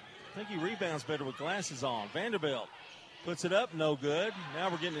 Boy, I think he rebounds better with glasses on. Vanderbilt puts it up. No good. Now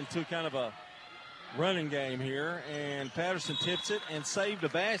we're getting into kind of a running game here. And Patterson tips it and saved a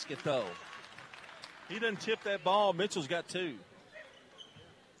basket, though. He doesn't tip that ball. Mitchell's got 2.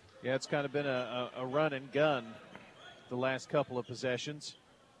 Yeah, it's kind of been a run and gun the last couple of possessions.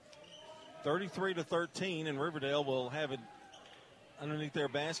 33-13, and Riverdale will have it underneath their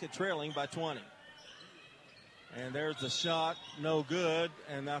basket, trailing by 20. And there's the shot, no good,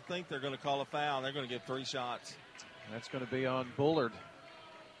 and I think they're going to call a foul. They're going to get 3 shots. That's going to be on Bullard.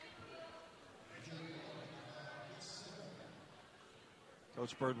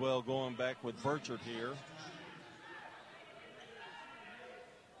 Coach Birdwell going back with Burchard here.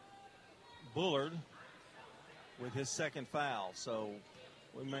 Bullard with his second foul, so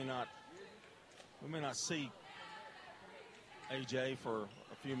we may not see AJ for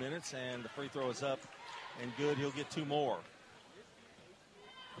a few minutes, and the free throw is up and good. He'll get 2 more.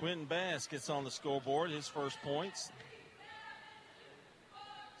 Quentin Bass gets on the scoreboard, his first points.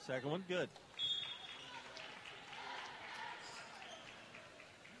 Second one, good.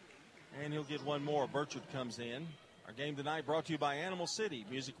 And he'll get 1 more. Burchard comes in. Our game tonight brought to you by Animal City,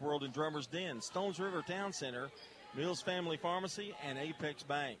 Music World and Drummers Den, Stones River Town Center, Mills Family Pharmacy, and Apex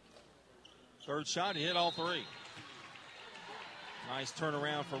Bank. Third shot, he hit all 3. Nice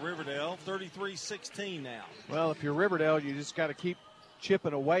turnaround for Riverdale. 33-16 now. Well, if you're Riverdale, you just got to keep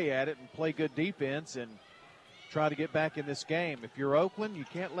chipping away at it and play good defense and try to get back in this game. If you're Oakland, you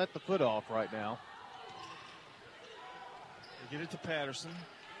can't let the foot off right now. They get it to Patterson,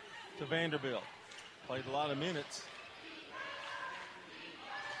 to Vanderbilt. Played a lot of minutes.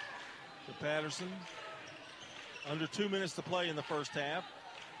 To Patterson. Under 2 minutes to play in the first half.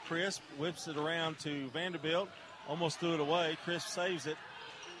 Crisp whips it around to Vanderbilt. Almost threw it away. Crisp saves it.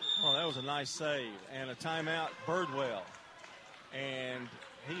 Oh, that was a nice save. And a timeout, Birdwell. And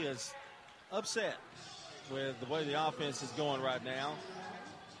he is upset with the way the offense is going right now.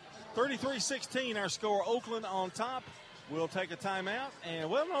 33-16 our score. Oakland on top. We'll take a timeout. And,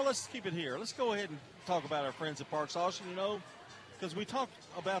 well, no, let's keep it here. Let's go ahead and talk about our friends at Parks Auction, because we talk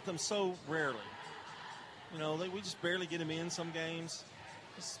about them so rarely. We just barely get them in some games.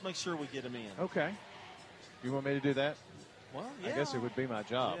 Let's make sure we get them in. Okay. You want me to do that? Well, yeah. I guess it would be my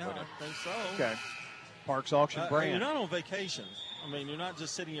job. Yeah, I think so. Okay. Parks Auction brand. You're not on vacation. You're not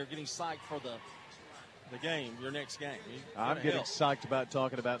just sitting here getting psyched for the game, your next game. I'm getting psyched about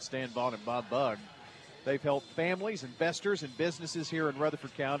talking about Stan Vaughn and Bob Bugg. They've helped families, investors, and businesses here in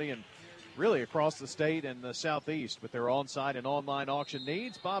Rutherford County and really across the state and the southeast with their on-site and online auction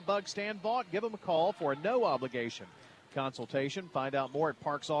needs. Bob Bugg, Stan Vaughn, give them a call for a no-obligation consultation. Find out more at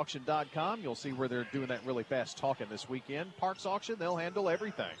parksauction.com. You'll see where they're doing that really fast talking this weekend. Parks Auction, they'll handle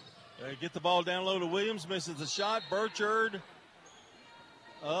everything. They get the ball down low to Williams, misses the shot. Burchard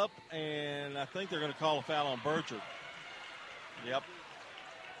up, and I think they're going to call a foul on Burchard. Yep.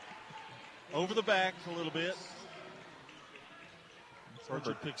 Over the back a little bit.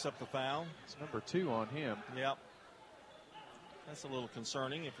 Burchard picks up the foul. It's number 2 on him. Yep. That's a little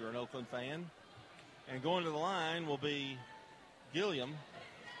concerning if you're an Oakland fan. And going to the line will be Gilliam,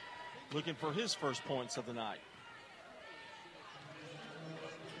 looking for his first points of the night.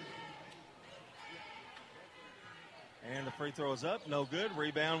 And the free throw is up. No good.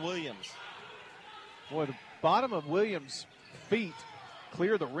 Rebound, Williams. Boy, the bottom of Williams' feet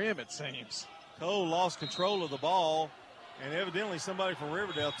clear the rim, it seems. Cole lost control of the ball, and evidently somebody from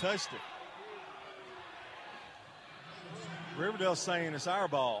Riverdale touched it. Riverdale's saying it's our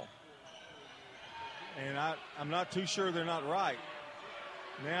ball. And I'm not too sure they're not right.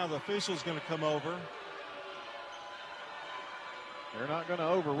 Now the official's going to come over. They're not going to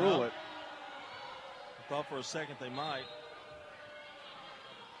overrule it. I thought for a second they might.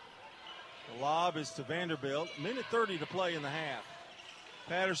 The lob is to Vanderbilt. 1:30 to play in the half.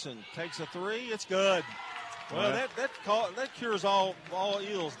 Patterson takes a three. It's good. Well, that cures all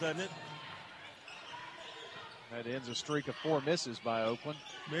ills, doesn't it? That ends a streak of 4 misses by Oakland.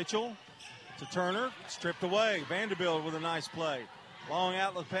 Mitchell to Turner, stripped away. Vanderbilt with a nice play. Long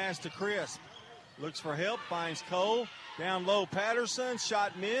outlet pass to Crisp. Looks for help, finds Cole. Down low, Patterson,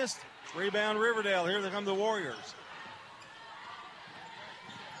 shot missed. Rebound Riverdale. Here they come the Warriors.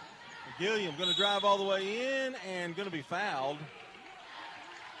 Gilliam going to drive all the way in and going to be fouled.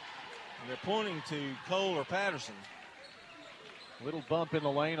 And they're pointing to Cole or Patterson. Little bump in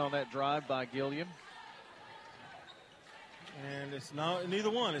the lane on that drive by Gilliam. And it's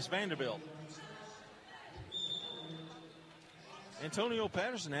neither one. It's Vanderbilt. Antonio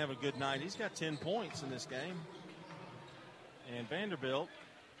Patterson having a good night. He's got 10 points in this game. And Vanderbilt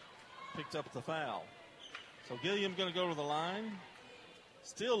picked up the foul. So Gilliam going to go to the line.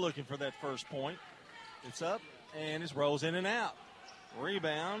 Still looking for that first point. It's up, and it rolls in and out.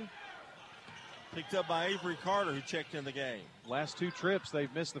 Rebound picked up by Avery Carter, who checked in the game. Last 2 trips,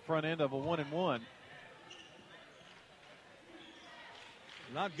 they've missed the front end of a 1-and-1.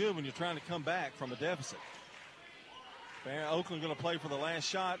 Not good when you're trying to come back from a deficit. Oakland going to play for the last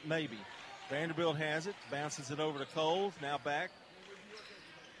shot? Maybe. Vanderbilt has it. Bounces it over to Cole. Now back.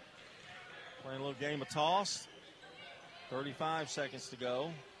 Playing a little game of toss. 35 seconds to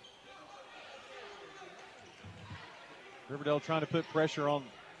go. Riverdale trying to put pressure on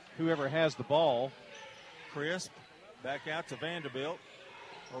whoever has the ball. Crisp back out to Vanderbilt.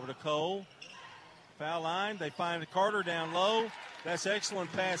 Over to Cole. Foul line. They find Carter down low. That's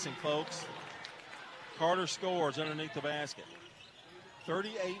excellent passing, folks. Carter scores underneath the basket.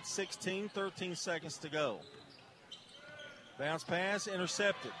 38-16, 13 seconds to go. Bounce pass,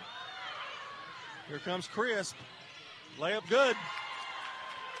 intercepted. Here comes Crisp. Layup good.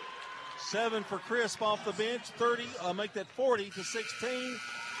 7 for Crisp off the bench. 30, make that 40-16.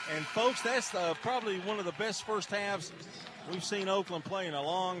 And folks, that's probably one of the best first halves we've seen Oakland play in a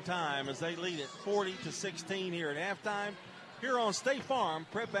long time as they lead it 40-16 here at halftime. Here on State Farm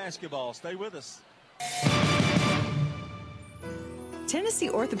Prep Basketball. Stay with us. Tennessee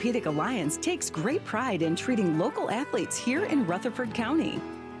Orthopedic Alliance takes great pride in treating local athletes here in Rutherford County.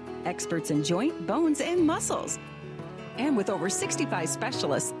 Experts in joint, bones, and muscles. And with over 65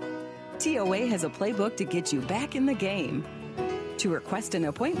 specialists, TOA has a playbook to get you back in the game. To request an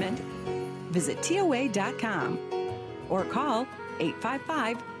appointment, visit TOA.com or call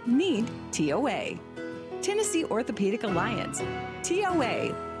 855-NEED-TOA. Tennessee Orthopedic Alliance.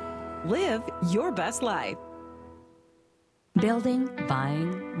 TOA. Live your best life. Building,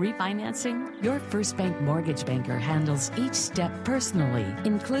 buying, refinancing? Your First Bank Mortgage Banker handles each step personally,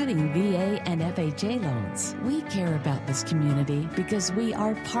 including VA and FHA loans. We care about this community because we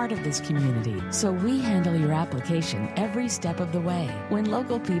are part of this community, so we handle your application every step of the way. When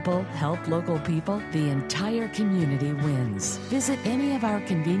local people help local people, the entire community wins. Visit any of our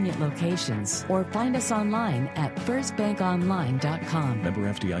convenient locations or find us online at firstbankonline.com.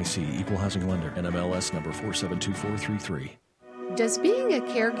 Member FDIC, Equal Housing Lender, NMLS number 472433. Does being a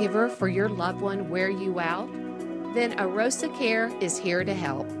caregiver for your loved one wear you out? Then Arosa Care is here to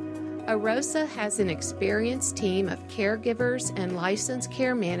help. Arosa has an experienced team of caregivers and licensed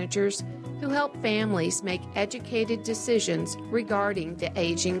care managers who help families make educated decisions regarding the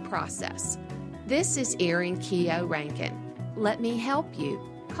aging process. This is Erin Keogh Rankin. Let me help you.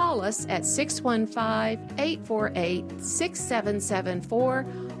 Call us at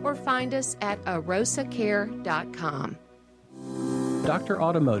 615-848-6774 or find us at arosacare.com. Dr.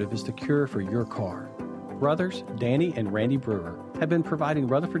 Automotive is the cure for your car. Brothers Danny and Randy Brewer have been providing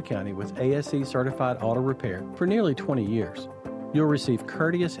Rutherford County with ASE certified auto repair for nearly 20 years. You'll receive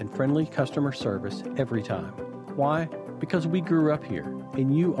courteous and friendly customer service every time. Why? Because we grew up here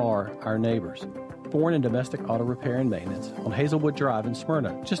and you are our neighbors. Foreign and domestic auto repair and maintenance on Hazelwood Drive in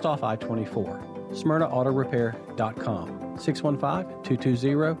Smyrna, just off I-24. SmyrnaAutorepair.com.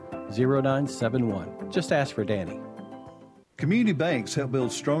 615-220-0971. Just ask for Danny. Community banks help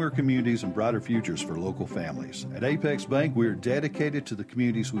build stronger communities and brighter futures for local families. At Apex Bank, we are dedicated to the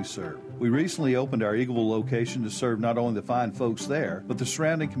communities we serve. We recently opened our Eagleville location to serve not only the fine folks there, but the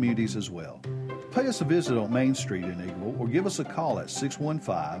surrounding communities as well. Pay us a visit on Main Street in Eagleville or give us a call at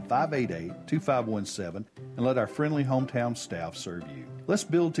 615-588-2517 and let our friendly hometown staff serve you. Let's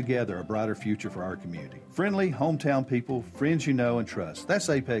build together a brighter future for our community. Friendly, hometown people, friends you know and trust. That's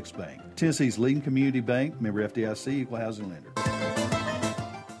Apex Bank, Tennessee's leading community bank, member FDIC, equal housing lender.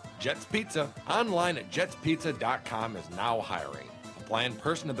 Jets Pizza, online at jetspizza.com, is now hiring. Apply in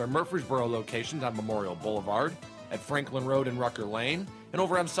person at their Murfreesboro locations on Memorial Boulevard, at Franklin Road and Rucker Lane, and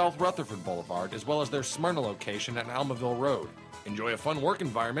over on South Rutherford Boulevard, as well as their Smyrna location at Almaville Road. Enjoy a fun work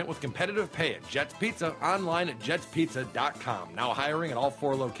environment with competitive pay at Jets Pizza, online at jetspizza.com. Now hiring at all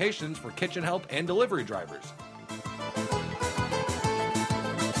 4 locations for kitchen help and delivery drivers.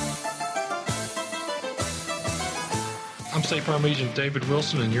 I'm State Farm Agent David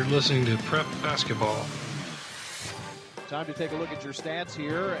Wilson, and you're listening to Prep Basketball. Time to take a look at your stats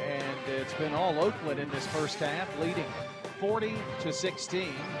here, and it's been all Oakland in this first half, leading 40-16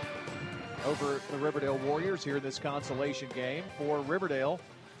 over the Riverdale Warriors here in this consolation game. For Riverdale,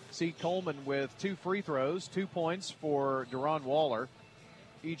 C. Coleman with 2 free throws, 2 points for Deron Waller.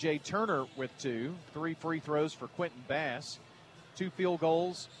 E.J. Turner with 2, 3 free throws for Quentin Bass, 2 field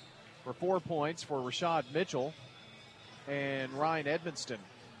goals for 4 points for Rashad Mitchell, and Ryan Edmonston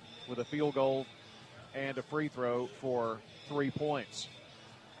with a field goal and a free throw for 3 points.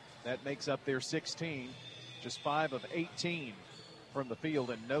 That makes up their 16, just 5 of 18 from the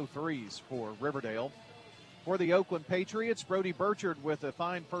field and no threes for Riverdale. For the Oakland Patriots, Brody Burchard with a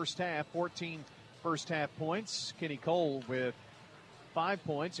fine first half, 14 first half points. Kenny Cole with 5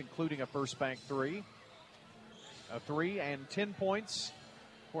 points, including a first bank 3. A 3 and 10 points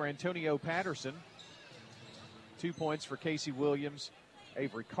for Antonio Patterson. 2 points for Casey Williams,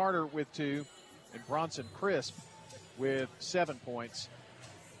 Avery Carter with 2, and Bronson Crisp with 7 points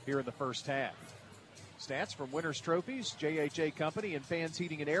here in the first half. Stats from Winners Trophies, JHA Company, and Fans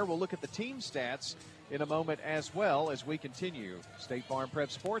Heating and Air. We'll look at the team stats in a moment as well as we continue. State Farm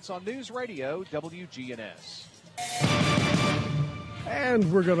Prep Sports on News Radio WGNS.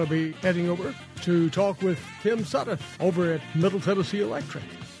 And we're going to be heading over to talk with Tim Sudduth over at Middle Tennessee Electric.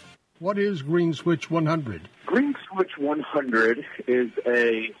 What is Green Switch 100? Green Switch 100 is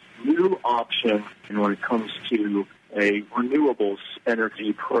a new option when it comes to a renewables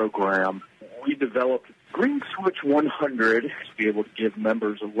energy program. We developed Green Switch 100 to be able to give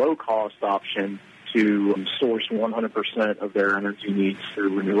members a low-cost option to source 100% of their energy needs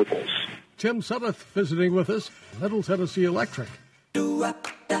through renewables. Tim Sudduth visiting with us, Middle Tennessee Electric.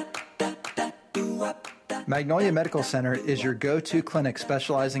 Magnolia Medical Center is your go-to clinic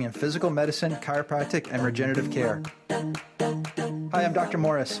specializing in physical medicine, chiropractic, and regenerative care. Hi, I'm Dr.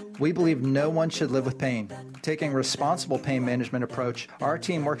 Morris. We believe no one should live with pain. Taking a responsible pain management approach, our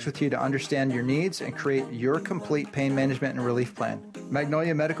team works with you to understand your needs and create your complete pain management and relief plan.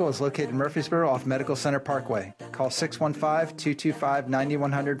 Magnolia Medical is located in Murfreesboro off Medical Center Parkway. Call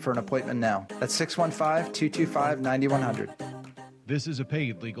 615-225-9100 for an appointment now. That's 615-225-9100. This is a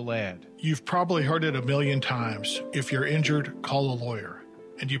paid legal ad. You've probably heard it a million times. If you're injured, call a lawyer.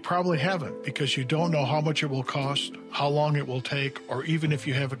 And you probably haven't because you don't know how much it will cost, how long it will take, or even if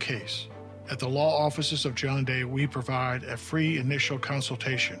you have a case. At the law offices of John Day, we provide a free initial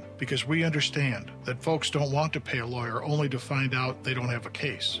consultation because we understand that folks don't want to pay a lawyer only to find out they don't have a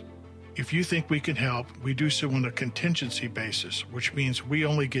case. If you think we can help, we do so on a contingency basis, which means we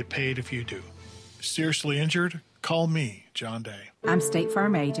only get paid if you do. Seriously injured? Call me, John Day. I'm State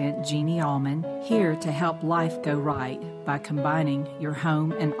Farm Agent Jeannie Allman, here to help life go right by combining your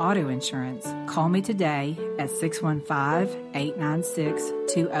home and auto insurance. Call me today at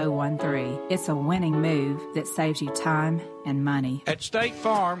 615-896-2013. It's a winning move that saves you time and money. At State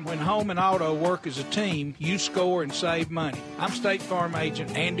Farm, when home and auto work as a team, you score and save money. I'm State Farm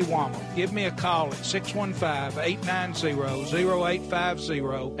Agent Andy Womack. Give me a call at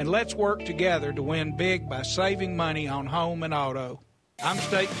 615-890-0850 and let's work together to win big by saving money on home and auto. I'm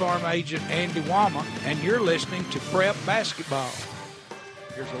State Farm Agent Andy Womack, and you're listening to Prep Basketball.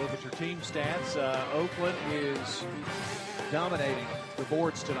 Here's a look at your team stats. Oakland is dominating the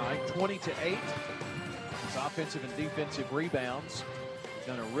boards tonight, 20-8. It's offensive and defensive rebounds.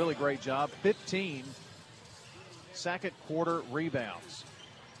 Done a really great job. 15 second quarter rebounds.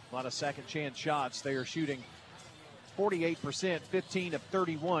 A lot of second chance shots. They are shooting 48%, 15 of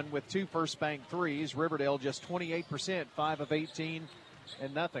 31 with 2 first bank threes. Riverdale just 28%, 5 of 18,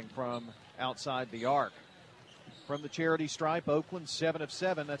 and nothing from outside the arc. From the charity stripe, Oakland 7 of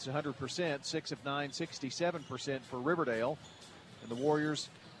 7. That's 100%. 6 of 9, 67% for Riverdale. And the Warriors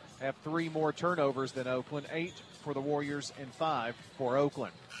have 3 more turnovers than Oakland. 8 for the Warriors and 5 for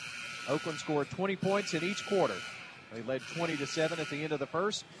Oakland. Oakland scored 20 points in each quarter. They led 20-7 at the end of the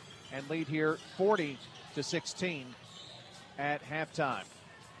first and lead here 40-16 at halftime.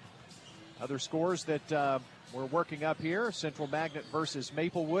 Other scores that we're working up here: Central Magnet versus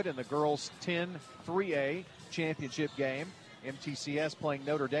Maplewood in the girls 10 3A championship game. MTCS playing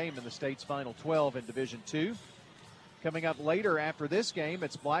Notre Dame in the state's Final 12 in Division II. Coming up later after this game,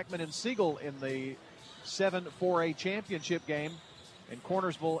 it's Blackman and Siegel in the 7 4A championship game. And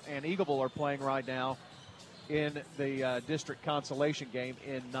Cornersville and Eagleville are playing right now in the district consolation game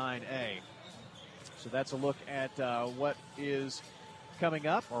in 9A. So that's a look at what is coming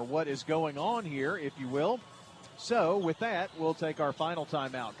up, or what is going on here, if you will. So with that, we'll take our final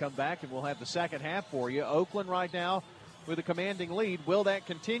timeout. Come back and we'll have the second half for you. Oakland right now with a commanding lead. Will that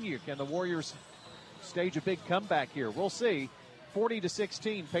continue? Can the Warriors stage a big comeback here? We'll see.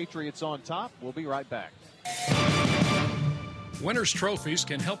 40-16, Patriots on top. We'll be right back. Winners Trophies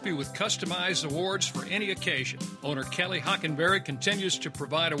can help you with customized awards for any occasion. Owner Kelly Hockenberry continues to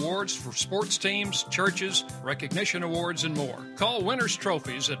provide awards for sports teams, churches, recognition awards, and more. Call Winners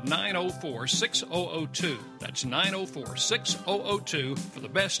Trophies at 904-6002. That's 904-6002 for the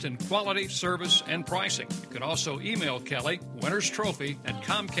best in quality, service, and pricing. You can also email Kelly,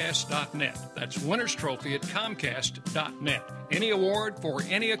 winnerstrophy@comcast.net. That's winnerstrophy@comcast.net. Any award for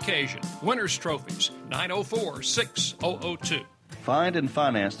any occasion. Winners Trophies, 904-6002. Find and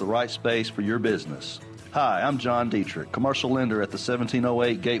finance the right space for your business. Hi, I'm John Dietrich, commercial lender at the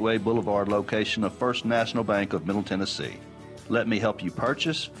 1708 Gateway Boulevard location of First National Bank of Middle Tennessee. Let me help you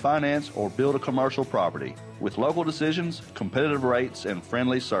purchase, finance, or build a commercial property with local decisions, competitive rates, and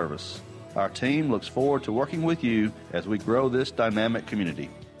friendly service. Our team looks forward to working with you as we grow this dynamic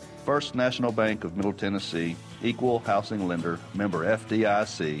community. First National Bank of Middle Tennessee, Equal Housing Lender, member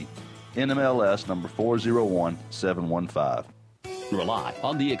FDIC, NMLS number 401715. Rely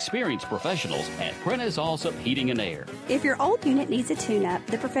on the experienced professionals at Prentice Allsup Heating and Air. If your old unit needs a tune-up,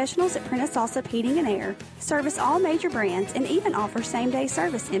 the professionals at Prentice Allsup Heating and Air service all major brands and even offer same-day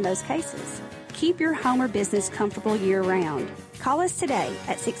service in most cases. Keep your home or business comfortable year-round. Call us today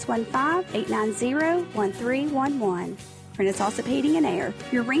at 615-890-1311. Prentice Allsup Heating and Air,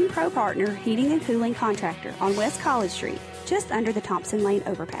 your Ring Pro partner heating and cooling contractor on West College Street, just under the Thompson Lane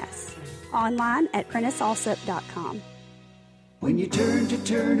overpass. Online at PrenticeAllsup.com. When you turn to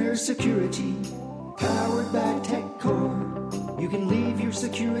Turner Security, powered by TechCore, you can leave your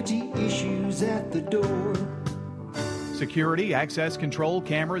security issues at the door. Security, access control,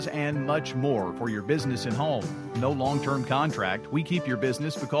 cameras, and much more for your business and home. No long-term contract. We keep your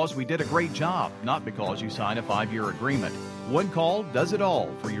business because we did a great job, not because you signed a 5-year agreement. One call does it all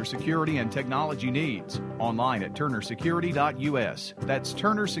for your security and technology needs. Online at turnersecurity.us. That's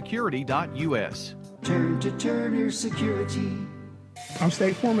turnersecurity.us. Turn to Turner Security. I'm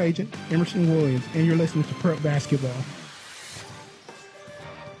State Farm Agent Emerson Williams, and you're listening to Prep Basketball.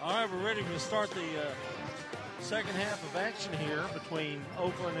 All right, we're ready to start the second half of action here between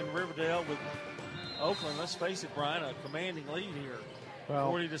Oakland and Riverdale. With Oakland, let's face it, Brian, a commanding lead here,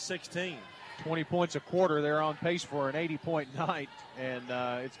 40-16. 20 points a quarter. They're on pace for an 80-point night, and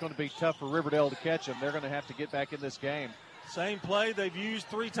it's going to be tough for Riverdale to catch them. They're going to have to get back in this game. Same play they've used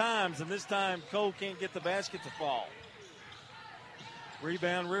 3 times, and this time Cole can't get the basket to fall.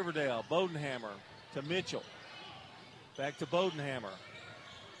 Rebound Riverdale. Bodenhammer to Mitchell. Back to Bodenhammer.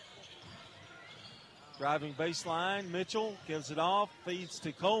 Driving baseline. Mitchell gives it off. Feeds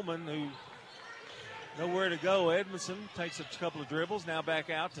to Coleman, who nowhere to go. Edmondson takes a couple of dribbles. Now back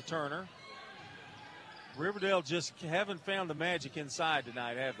out to Turner. Riverdale just haven't found the magic inside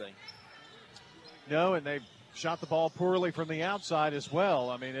tonight, have they? No, and they've shot the ball poorly from the outside as well.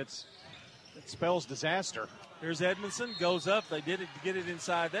 I mean, it spells disaster. Here's Edmondson, goes up. They did get it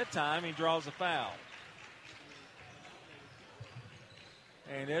inside that time. He draws a foul.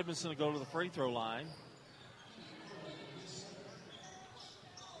 And Edmondson will go to the free throw line.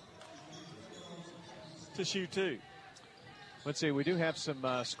 To shoot 2. Let's see, we do have some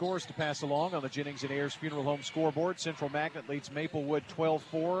scores to pass along on the Jennings and Ayers Funeral Home scoreboard. Central Magnet leads Maplewood 12-4,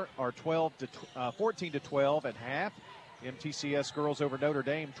 or 14-12 at half. MTCS girls over Notre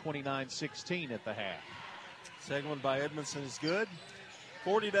Dame 29-16 at the half. Second one by Edmondson is good.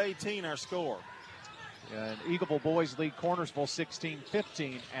 40-18 our score. And Eagleville boys lead Cornersville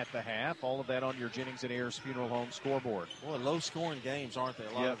 16-15 at the half. All of that on your Jennings and Ayers Funeral Home scoreboard. Boy, low-scoring games, aren't they?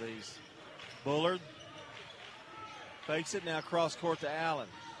 A lot of these. Bullard fakes it, now cross court to Allen.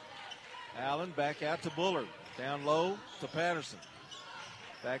 Allen back out to Bullard. Down low to Patterson.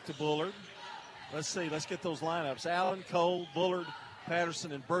 Back to Bullard. Let's see. Let's get those lineups. Allen, Cole, Bullard,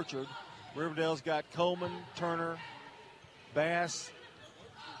 Patterson, and Burchard. Riverdale's got Coleman, Turner, Bass,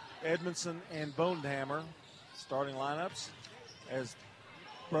 Edmondson, and Bodenhammer. Starting lineups. As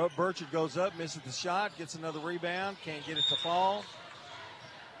Burchard goes up, misses the shot, gets another rebound, can't get it to fall.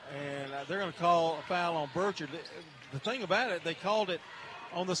 And they're going to call a foul on Burchard. The thing about it, they called it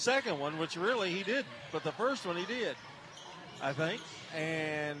on the second one, which really he didn't. But the first one he did, I think.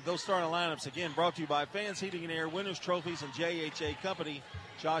 And those starting lineups, again, brought to you by Fans Heating and Air, Winners Trophies, and JHA Company,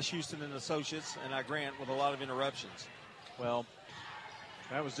 Josh Houston and Associates, and I grant with a lot of interruptions. Well,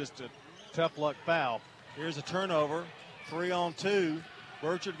 that was just a tough luck foul. Here's a turnover, 3-on-2.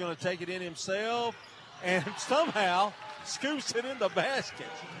 Burchard going to take it in himself and somehow scoops it in the basket.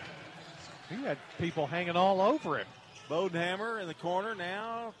 He had people hanging all over him. Bodenhammer in the corner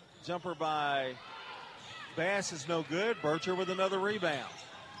now. Jumper by Bass is no good. Burchard with another rebound.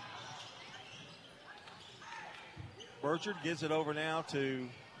 Burchard gives it over now to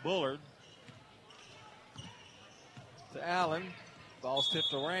Bullard. To Allen. Ball's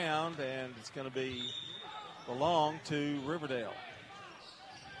tipped around, and it's going to belong to Riverdale.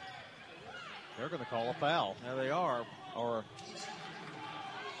 They're going to call a foul. Now they are. Or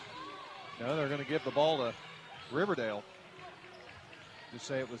no, they're going to give the ball to Riverdale. Just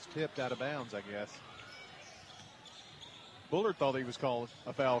say it was tipped out of bounds, I guess. Bullard thought he was called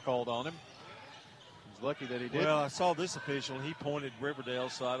a foul called on him. He's lucky that he didn't. Well, I saw this official. He pointed Riverdale,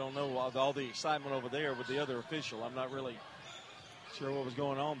 so I don't know all the excitement over there with the other official. I'm not really sure what was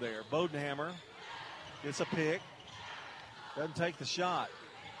going on there. Bodenhammer gets a pick. Doesn't take the shot.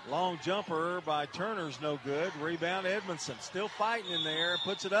 Long jumper by Turner's no good. Rebound Edmondson. Still fighting in there.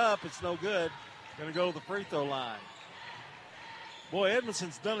 Puts it up. It's no good. Going to go to the free throw line. Boy,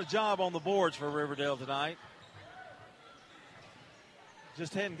 Edmondson's done a job on the boards for Riverdale tonight.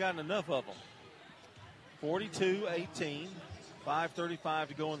 Just hadn't gotten enough of them. 42-18. 5:35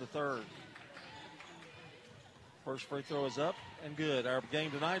 to go in the third. First free throw is up and good. Our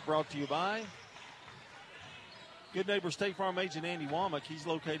game tonight brought to you by Good Neighbor State Farm agent Andy Womack. He's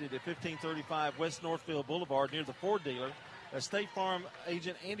located at 1535 West Northfield Boulevard near the Ford dealer. That's State Farm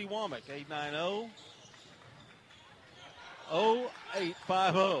agent Andy Womack,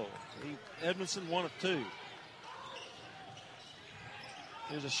 890-0850. Edmondson, 1 of 2.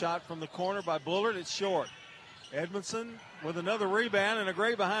 Here's a shot from the corner by Bullard. It's short. Edmondson with another rebound and a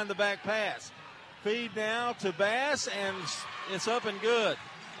great behind-the-back pass. Feed now to Bass, and it's up and good.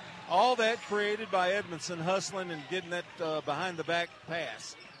 All that created by Edmondson hustling and getting that behind-the-back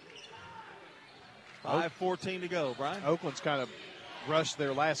pass. 5:14 to go, Brian. Oakland's kind of rushed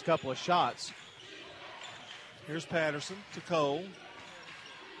their last couple of shots. Here's Patterson to Cole.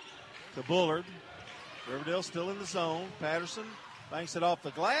 To Bullard. Riverdale still in the zone. Patterson banks it off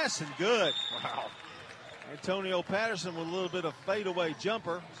the glass and good. Wow. Antonio Patterson with a little bit of fadeaway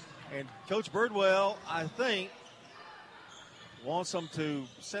jumper. And Coach Birdwell, I think, wants them to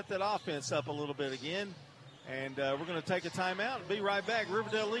set that offense up a little bit again. And we're going to take a timeout and be right back.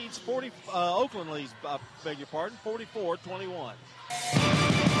 Riverdale leads Oakland leads, I beg your pardon, 44-21.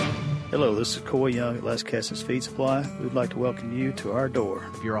 Hello, this is Coy Young at Las Casas Feed Supply. We'd like to welcome you to our door.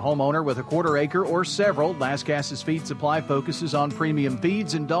 If you're a homeowner with a quarter acre or several, Las Casas Feed Supply focuses on premium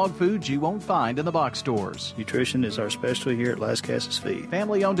feeds and dog foods you won't find in the box stores. Nutrition is our specialty here at Las Casas Feed.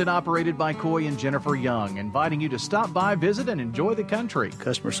 Family owned and operated by Coy and Jennifer Young, inviting you to stop by, visit, and enjoy the country.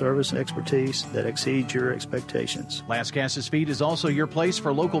 Customer service expertise that exceeds your expectations. Las Casas Feed is also your place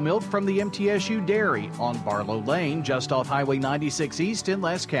for local milk from the MTSU Dairy on Barlow Lane, just off Highway 96 East in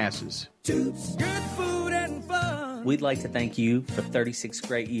Las Casas. Toots, good food and fun. We'd like to thank you for 36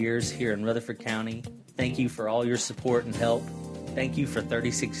 great years here in Rutherford County. Thank you for all your support and help. Thank you for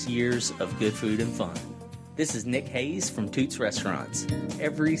 36 years of good food and fun. This is Nick Hayes from Toots Restaurants.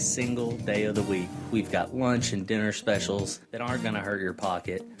 Every single day of the week, we've got lunch and dinner specials that aren't going to hurt your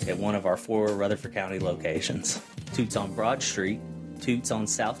pocket at one of our 4 Rutherford County locations. Toots on Broad Street, Toots on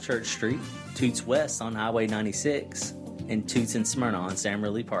South Church Street, Toots West on Highway 96, and Toots in Smyrna on Sam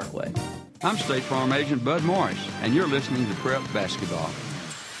Ridley Parkway. I'm State Farm Agent Bud Morris, and you're listening to Prep Basketball.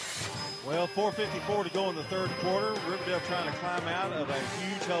 Well, 4:54 to go in the third quarter. Riverdale trying to climb out of a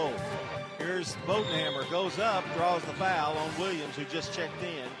huge hole. Here's Bodenhammer, goes up, draws the foul on Williams, who just checked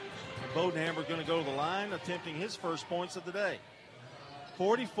in. And Bodenhammer going to go to the line, attempting his first points of the day.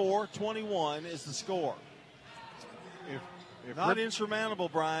 44-21 is the score. If not insurmountable,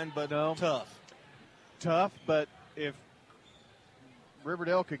 Brian, but tough. Tough, but if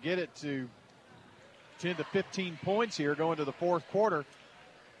Riverdale could get it to 10 to 15 points here going to the fourth quarter,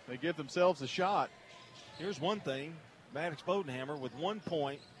 they give themselves a shot. Here's one thing. Maddox Bodenhammer with 1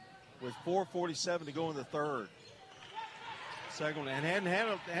 point with 4:47 to go in the third. Second one, and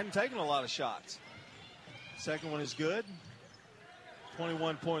hadn't taken a lot of shots. Second one is good.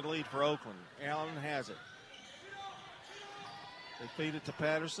 21-point lead for Oakland. Allen has it. They feed it to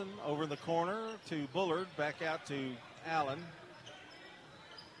Patterson over in the corner to Bullard. Back out to Allen.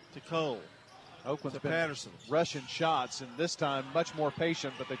 To Cole. Oakland's to been Patterson. Russian shots, and this time much more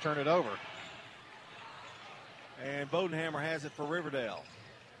patient, but they turn it over. And Bodenhammer has it for Riverdale.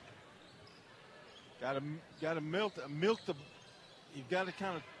 Got to milk the. You've got to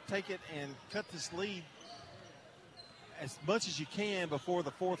kind of take it and cut this lead as much as you can before the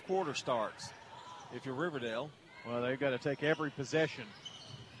fourth quarter starts. If you're Riverdale, well, they've got to take every possession.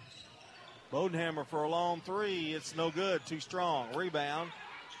 Bodenhammer for a long three. It's no good. Too strong. Rebound.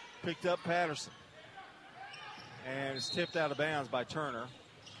 Picked up Patterson. And it's tipped out of bounds by Turner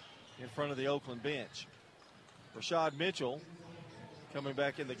in front of the Oakland bench. Rashad Mitchell coming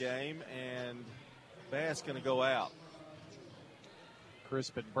back in the game, and Bass going to go out.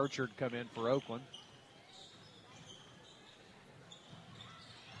 Crisp and Burchard come in for Oakland.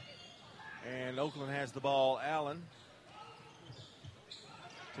 And Oakland has the ball. Allen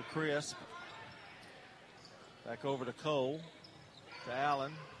to Crisp. Back over to Cole. To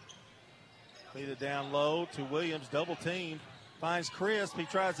Allen. Feed it down low to Williams. Double team. Finds Crisp. He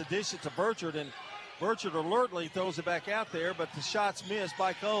tries to dish it to Burchard, and Burchard alertly throws it back out there, but the shot's missed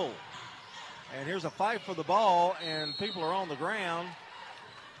by Cole. And here's a fight for the ball, and people are on the ground.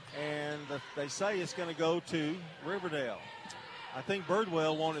 And they say it's going to go to Riverdale. I think Coach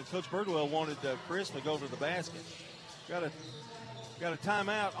Birdwell wanted Crisp to go to the basket. Got a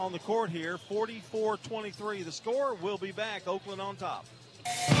timeout on the court here. 44-23 the score. We'll be back. Oakland on top.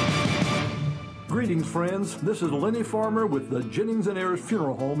 Greetings, friends. This is Lenny Farmer with the Jennings & Ayers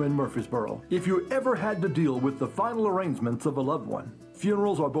Funeral Home in Murfreesboro. If you ever had to deal with the final arrangements of a loved one,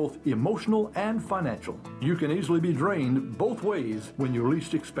 funerals are both emotional and financial. You can easily be drained both ways when you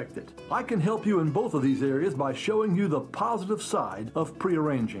least expect it. I can help you in both of these areas by showing you the positive side of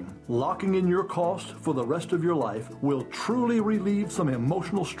prearranging. Locking in your costs for the rest of your life will truly relieve some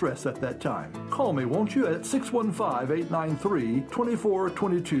emotional stress at that time. Call me, won't you, at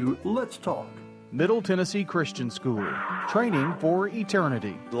 615-893-2422. Let's talk. Middle Tennessee Christian School, training for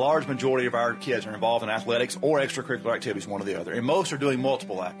eternity. The large majority of our kids are involved in athletics or extracurricular activities, one or the other, and most are doing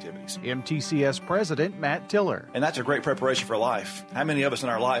multiple activities. MTCS President Matt Tiller. And that's a great preparation for life. How many of us in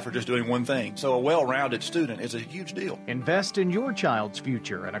our life are just doing one thing? So a well-rounded student is a huge deal. Invest in your child's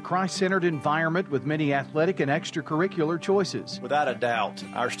future in a Christ-centered environment with many athletic and extracurricular choices. Without a doubt,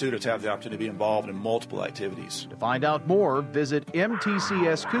 our students have the opportunity to be involved in multiple activities. To find out more, visit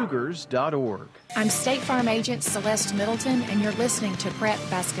mtcscougars.org. I'm State Farm Agent Celeste Middleton, and you're listening to Prep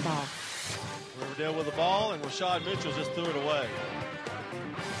Basketball. Riverdale with the ball, and Rashad Mitchell just threw it away.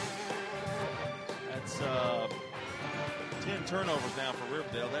 That's 10 turnovers now for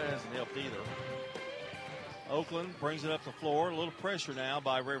Riverdale. That hasn't helped either. Oakland brings it up the floor. A little pressure now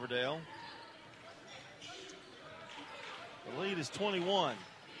by Riverdale. The lead is 21.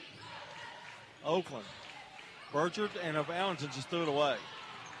 Oakland. Burchard and Allenton just threw it away.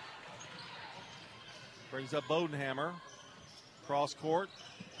 Brings up Bodenhammer. Cross court.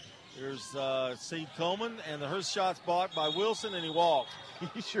 Here's Seed Coleman, and his shot's blocked by Wilson, and he walked.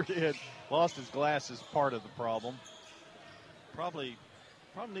 He sure did. Lost his glasses, part of the problem. Probably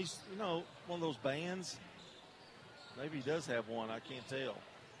needs, one of those bands. Maybe he does have one. I can't tell.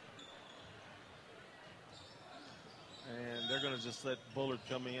 And they're going to just let Bullard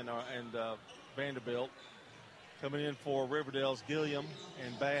come in, and Vanderbilt coming in for Riverdale's Gilliam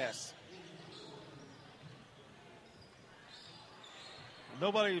and Bass.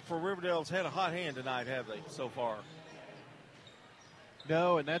 Nobody for Riverdale's had a hot hand tonight, have they, so far?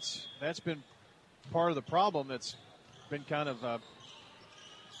 No, and that's been part of the problem that's been kind of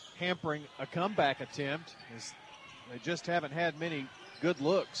hampering a comeback attempt. Is they just haven't had many good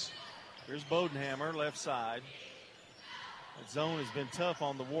looks. Here's Bodenhammer, left side. That zone has been tough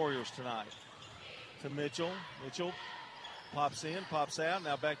on the Warriors tonight. To Mitchell. Mitchell pops in, pops out.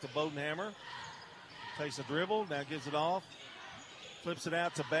 Now back to Bodenhammer. Takes a dribble, now gives it off. Flips it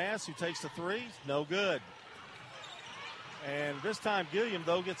out to Bass, who takes the three. No good. And this time Gilliam,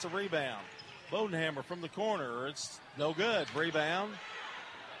 though, gets a rebound. Bodenhammer from the corner. It's no good. Rebound.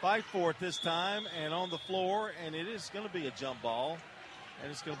 Fight for it this time, and on the floor, and it is going to be a jump ball,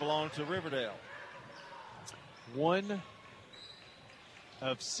 and it's going to belong to Riverdale. 1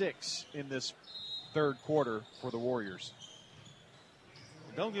 of 6 in this third quarter for the Warriors.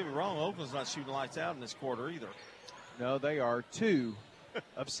 Don't get me wrong, Oakland's not shooting lights out in this quarter either. No, they are 2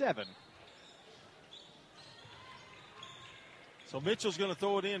 of 7. So Mitchell's going to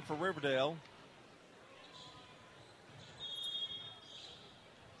throw it in for Riverdale.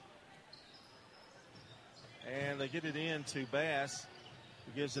 And they get it in to Bass,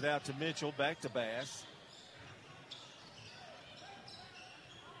 who gives it out to Mitchell, back to Bass.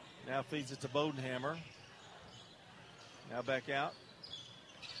 Now feeds it to Bodenhammer. Now back out.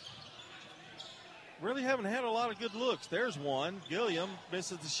 Really haven't had a lot of good looks. There's one. Gilliam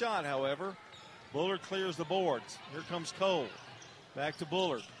misses the shot, however. Bullard clears the boards. Here comes Cole. Back to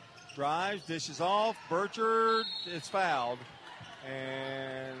Bullard. Drives, dishes off. Burchard, it's fouled.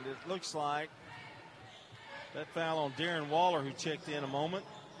 And it looks like that foul on Darren Waller, who checked in a moment.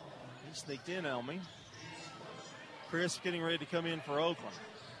 He sneaked in on me. Chris getting ready to come in for Oakland.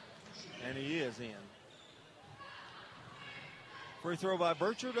 And he is in. Free throw by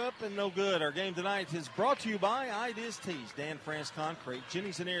Burchard, up and no good. Our game tonight is brought to you by Ideas Tees, Dan France Concrete,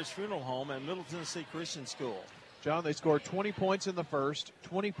 Jennings and Ayers Funeral Home, and Middle Tennessee Christian School. John, they scored 20 points in the first,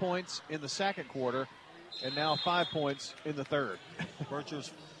 20 points in the second quarter, and now 5 points in the third.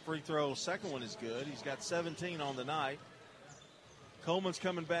 Burchard's free throw, second one is good. He's got 17 on the night. Coleman's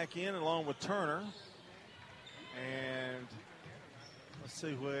coming back in along with Turner. And let's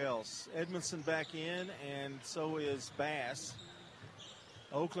see who else. Edmondson back in, and so is Bass.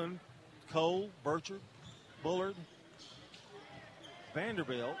 Oakland, Cole, Burchard, Bullard,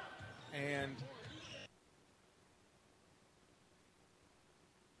 Vanderbilt, and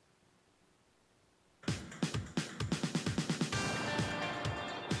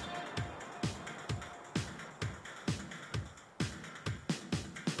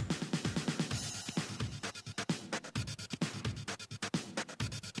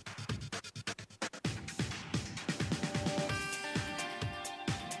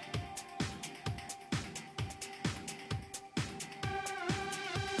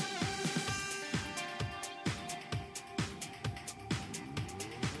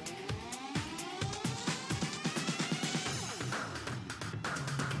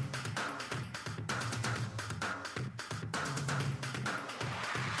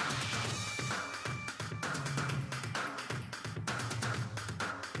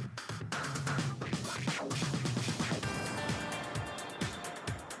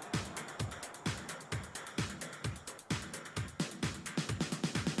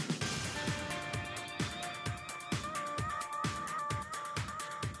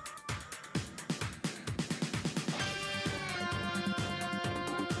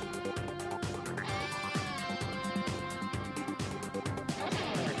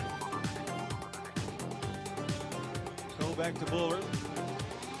back to Bullard.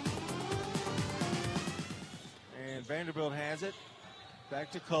 And Vanderbilt has it.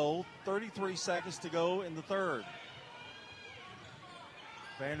 Back to Cole. 33 seconds to go in the third.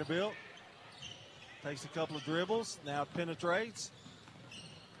 Vanderbilt takes a couple of dribbles. Now penetrates.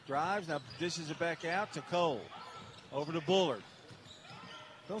 Drives. Now dishes it back out to Cole. Over to Bullard.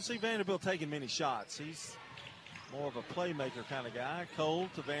 Don't see Vanderbilt taking many shots. He's more of a playmaker kind of guy. Cole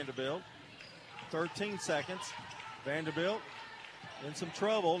to Vanderbilt. 13 seconds. Vanderbilt in some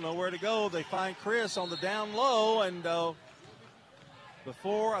trouble, nowhere to go. They find Chris on the down low, and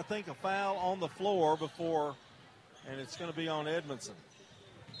before, I think, a foul on the floor before, and it's going to be on Edmondson.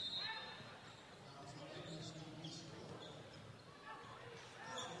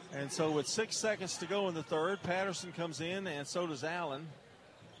 And so with 6 seconds to go in the third, Patterson comes in, and so does Allen.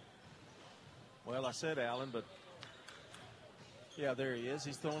 Well, I said Allen, but yeah, there he is.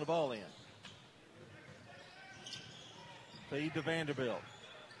 He's throwing the ball in. Feed to Vanderbilt.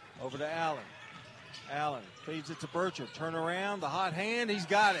 Over to Allen. Allen feeds it to Burchard. Turn around. The hot hand. He's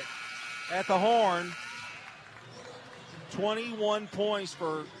got it at the horn. 21 points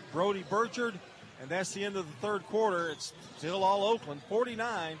for Brody Burchard. And that's the end of the third quarter. It's still all Oakland.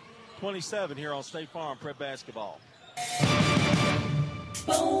 49-27 here on State Farm Prep Basketball.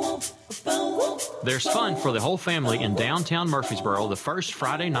 There's fun for the whole family in downtown Murfreesboro the first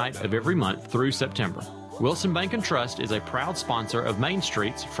Friday night of every month through September. Wilson Bank and Trust is a proud sponsor of Main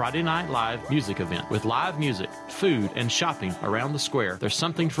Street's Friday Night Live music event. With live music, food, and shopping around the square, there's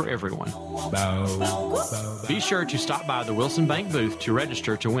something for everyone. Be sure to stop by the Wilson Bank booth to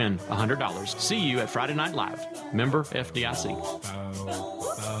register to win $100. See you at Friday Night Live. Member FDIC.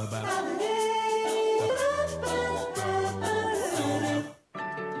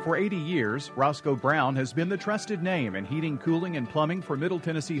 For 80 years, Roscoe Brown has been the trusted name in heating, cooling, and plumbing for Middle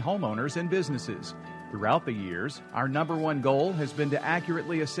Tennessee homeowners and businesses. Throughout the years, our #1 goal has been to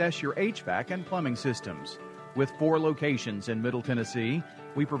accurately assess your HVAC and plumbing systems. With 4 locations in Middle Tennessee,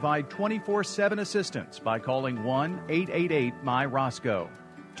 we provide 24/7 assistance by calling 1-888-MY-ROSCOE.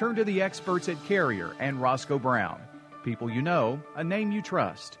 Turn to the experts at Carrier and Roscoe Brown. People you know, a name you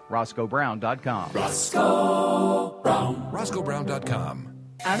trust. RoscoeBrown.com. Roscoe Brown. RoscoeBrown.com.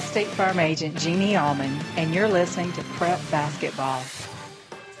 I'm State Farm Agent Jeannie Allman, and you're listening to Prep Basketball.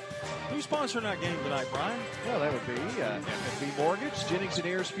 Who's sponsoring that game tonight, Brian? Well, that would be FNB Mortgage, Jennings &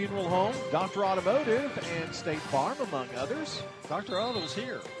 Ayers Funeral Home, Dr. Automotive, and State Farm, among others. Dr. Auto's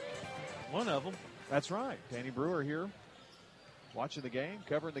here. One of them. That's right. Danny Brewer here, watching the game,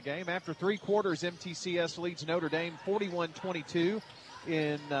 covering the game. After 3 quarters, MTCS leads Notre Dame 41-22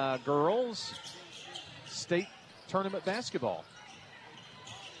 in girls state tournament basketball.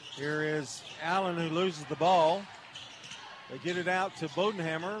 Here is Allen, who loses the ball. They get it out to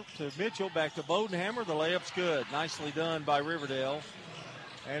Bodenhammer, to Mitchell, back to Bodenhammer. The layup's good. Nicely done by Riverdale.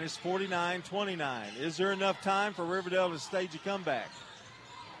 And it's 49-29. Is there enough time for Riverdale to stage a comeback?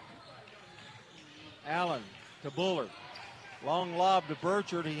 Allen to Bullard. Long lob to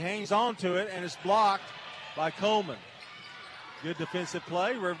Burchard. He hangs on to it, and it's blocked by Coleman. Good defensive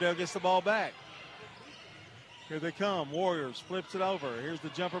play. Riverdale gets the ball back. Here they come. Warriors flips it over. Here's the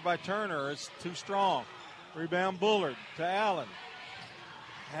jumper by Turner. It's too strong. Rebound Bullard to Allen.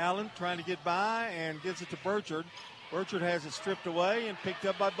 Allen trying to get by and gets it to Burchard. Burchard has it stripped away and picked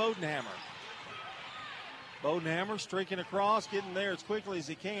up by Bodenhammer. Bodenhammer streaking across, getting there as quickly as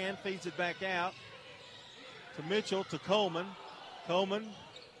he can. Feeds it back out to Mitchell, to Coleman. Coleman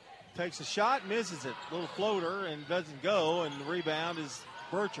takes a shot, misses it. Little floater and doesn't go, and the rebound is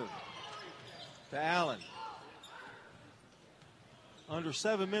Burchard to Allen. Under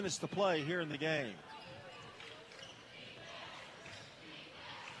 7 minutes to play here in the game.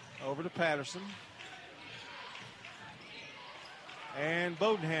 Over to Patterson. And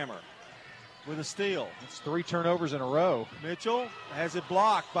Bodenhammer with a steal. It's 3 turnovers in a row. Mitchell has it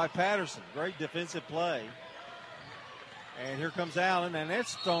blocked by Patterson. Great defensive play. And here comes Allen, and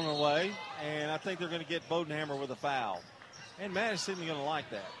it's thrown away. And I think they're going to get Bodenhammer with a foul. And Madison isn't going to like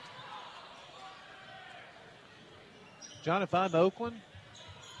that. John, if I'm Oakland,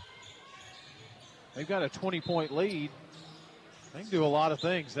 they've got a 20-point lead. They can do a lot of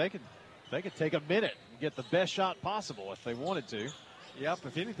things. They could take a minute and get the best shot possible if they wanted to. Yep,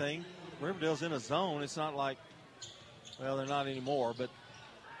 if anything, Riverdale's in a zone. It's not like, well, they're not anymore, but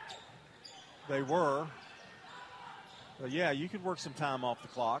they were. But, yeah, you could work some time off the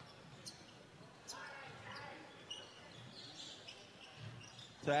clock.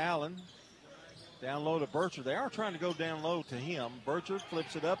 To Allen. Down low to Burchard. They are trying to go down low to him. Burchard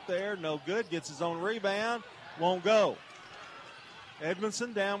flips it up there. No good. Gets his own rebound. Won't go.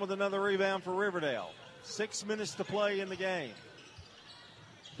 Edmondson down with another rebound for Riverdale. 6 minutes to play in the game.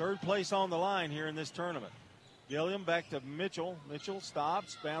 3rd place on the line here in this tournament. Gilliam back to Mitchell. Mitchell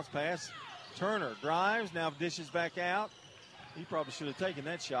stops. Bounce pass. Turner drives. Now dishes back out. He probably should have taken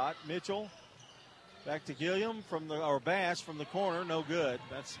that shot. Mitchell back to Gilliam or Bass from the corner. No good.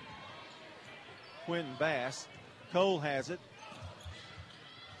 That's Quentin Bass. Cole has it.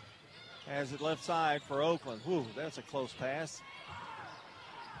 Has it left side for Oakland. Whew, that's a close pass.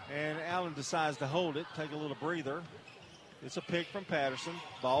 And Allen decides to hold it, take a little breather. It's a pick from Patterson.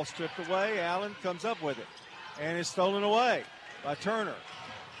 Ball stripped away. Allen comes up with it. And it's stolen away by Turner.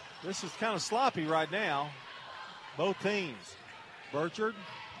 This is kind of sloppy right now. Both teams. Burchard,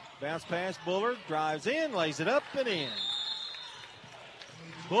 bounce pass, Bullard, drives in, lays it up and in.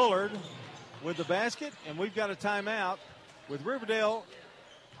 Bullard with the basket, and we've got a timeout with Riverdale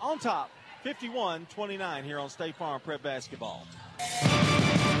on top, 51-29 here on State Farm Prep Basketball.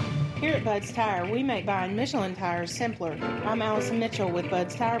 Here at Bud's Tire, we make buying Michelin tires simpler. I'm Allison Mitchell with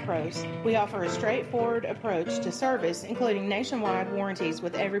Bud's Tire Pros. We offer a straightforward approach to service, including nationwide warranties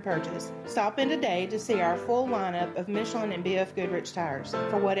with every purchase. Stop in today to see our full lineup of Michelin and BF Goodrich tires.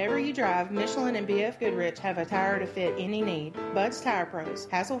 For whatever you drive, Michelin and BF Goodrich have a tire to fit any need. Bud's Tire Pros,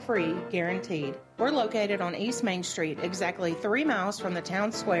 hassle-free, guaranteed. We're located on East Main Street, exactly 3 miles from the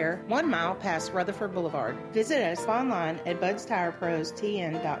town square, 1 mile past Rutherford Boulevard. Visit us online at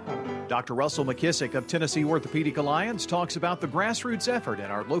budstirepros.tn.com. Dr. Russell McKissick of Tennessee Orthopedic Alliance talks about the grassroots effort in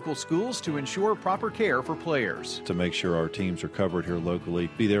our local schools to ensure proper care for players. To make sure our teams are covered here locally,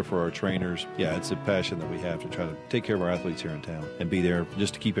 be there for our trainers. Yeah, it's a passion that we have to try to take care of our athletes here in town and be there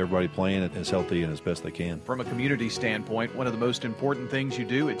just to keep everybody playing as healthy and as best they can. From a community standpoint, one of the most important things you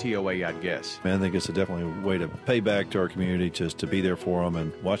do at TOA, I'd guess. Man, I think it's definitely a way to pay back to our community, just to be there for them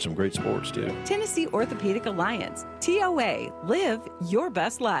and watch some great sports too. Tennessee Orthopedic Alliance, TOA, live your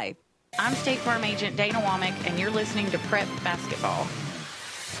best life. I'm State Farm Agent Dana Womack, and you're listening to Prep Basketball.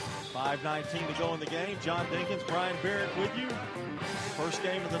 5:19 to go in the game. John Dinkins, Brian Barrett with you. First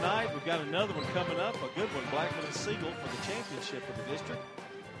game of the night. We've got another one coming up, a good one, Blackman and Siegel for the championship of the district.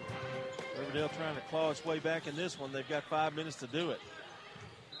 Riverdale trying to claw its way back in this one. They've got 5 minutes to do it.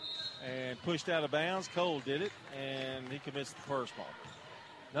 And pushed out of bounds. Cole did it, and he commits the first ball.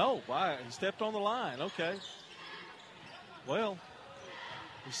 No, why? He stepped on the line. Okay. Well,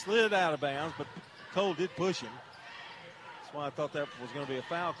 he slid out of bounds, but Cole did push him. That's why I thought that was going to be a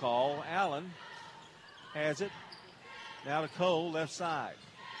foul call. Allen has it. Now to Cole, left side.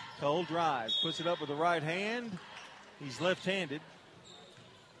 Cole drives, puts it up with the right hand. He's left-handed,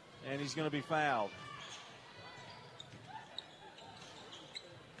 and he's going to be fouled.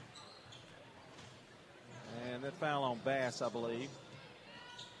 And that foul on Bass, I believe.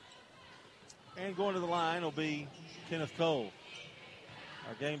 And going to the line will be Kenneth Cole.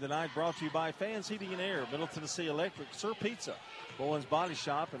 Our game tonight brought to you by Fans Heating and Air, Middle Tennessee Electric, Sir Pizza, Bowen's Body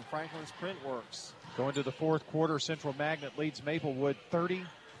Shop, and Franklin's Print Works. Going to the fourth quarter, Central Magnet leads Maplewood 30-14.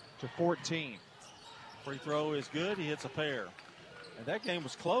 Free throw is good. He hits a pair. And that game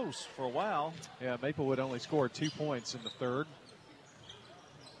was close for a while. Yeah, Maplewood only scored 2 points in the third.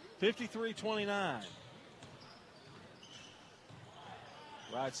 53-29.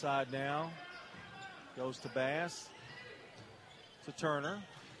 Right side now. Goes to Bass. To Turner.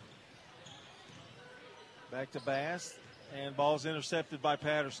 Back to Bass. And ball's intercepted by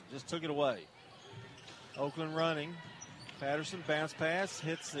Patterson. Just took it away. Oakland running. Patterson, bounce pass,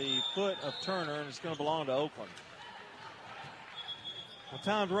 hits the foot of Turner, and it's going to belong to Oakland. Well,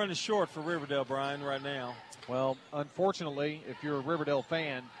 time to run is short for Riverdale, Brian, right now. Well, unfortunately, if you're a Riverdale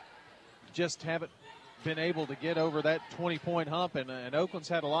fan, just haven't been able to get over that 20-point hump, and Oakland's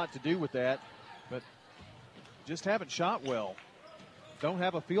had a lot to do with that, but just haven't shot well. Don't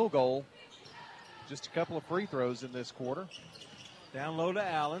have a field goal. Just a couple of free throws in this quarter. Down low to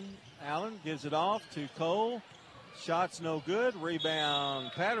Allen. Allen gives it off to Cole. Shot's no good.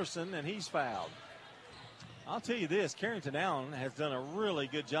 Rebound Patterson, and he's fouled. I'll tell you this, Carrington Allen has done a really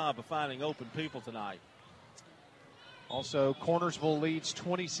good job of finding open people tonight. Also, Cornersville leads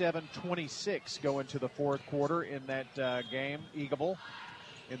 27-26 going to the fourth quarter in that game. Eagleville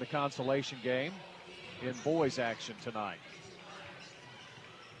in the consolation game in boys action tonight.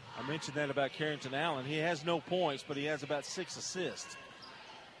 I mentioned that about Carrington Allen. He has no points, but he has about 6 assists.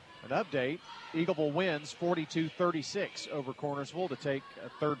 An update, Eagleville wins 42-36 over Cornersville to take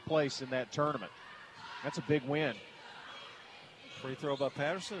third place in that tournament. That's a big win. Free throw by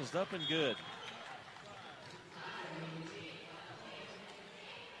Patterson is up and good.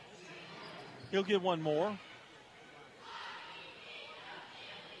 He'll get one more.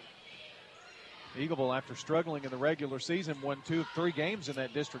 Eagleville, after struggling in the regular season, won 2 of 3 games in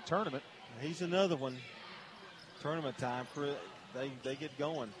that district tournament. He's another one. Tournament time, they get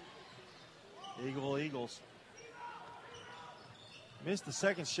going. Eagleville Eagles. Missed the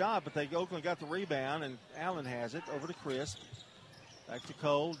second shot, but Oakland got the rebound, and Allen has it over to Crisp. Back to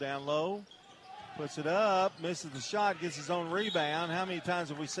Cole, down low. Puts it up, misses the shot, gets his own rebound. How many times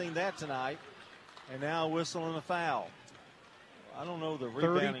have we seen that tonight? And now a whistle and a foul. I don't know the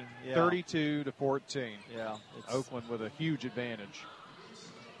rebounding. 32-14. Yeah. Oakland with a huge advantage.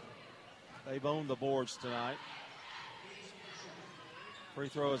 They've owned the boards tonight. Free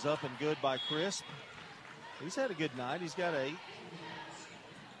throw is up and good by Crisp. He's had a good night. He's got 8.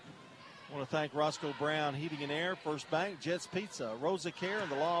 I want to thank Roscoe Brown Heating and Air, First Bank, Jets Pizza, Rosa Care,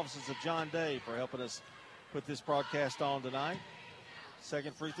 and the law offices of John Day for helping us put this broadcast on tonight.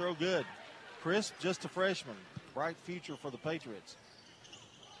 Second free throw, good. Crisp, just a freshman. Bright future for the Patriots.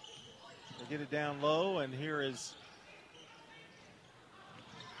 They get it down low, and here is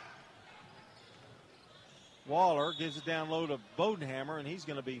Waller. Gives it down low to Bodenhammer, and he's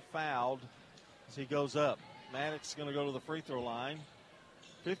going to be fouled as he goes up. Maddox is going to go to the free throw line.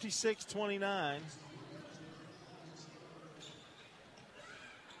 56-29.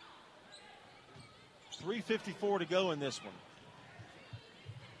 .354 to go in this one.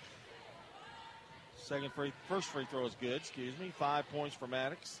 First free throw is good, 5 points for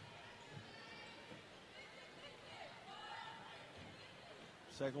Maddox.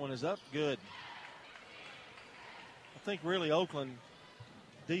 Second one is up, good. I think really Oakland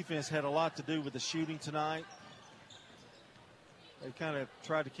defense had a lot to do with the shooting tonight. They kind of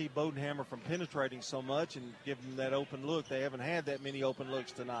tried to keep Bodenhammer from penetrating so much and give him that open look. They haven't had that many open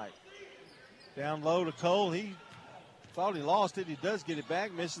looks tonight. Down low to Cole. He thought he lost it. He does get it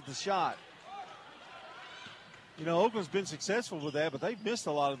back, misses the shot. You know, Oakland's been successful with that, but they've missed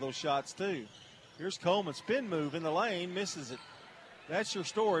a lot of those shots too. Here's Coleman, spin move in the lane, misses it. That's your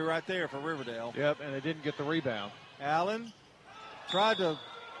story right there for Riverdale. Yep, and they didn't get the rebound. Allen tried to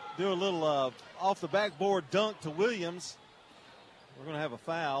do a little off the backboard dunk to Williams. We're going to have a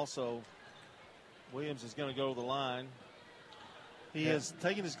foul, so Williams is going to go to the line. He has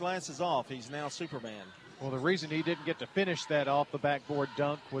taken his glasses off. He's now Superman. Well, the reason he didn't get to finish that off the backboard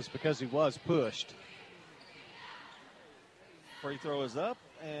dunk was because he was pushed. Free throw is up,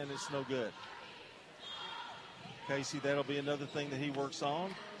 and it's no good. Casey, that'll be another thing that he works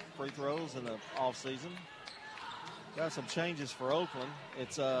on, free throws in the offseason. Got some changes for Oakland.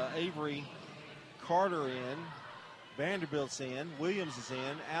 It's Avery Carter in, Vanderbilt's in, Williams is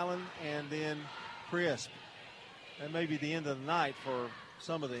in, Allen, and then Crisp. That may be the end of the night for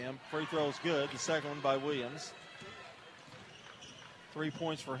some of them. Free throw's good. The second one by Williams. 3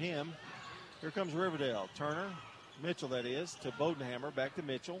 points for him. Here comes Riverdale. Turner, Mitchell that is, to Bodenhammer. Back to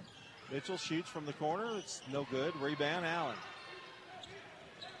Mitchell. Mitchell shoots from the corner. It's no good. Rebound, Allen.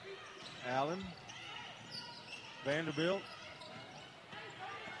 Allen. Vanderbilt.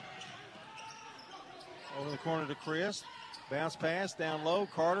 Over the corner to Chris. Bounce pass down low.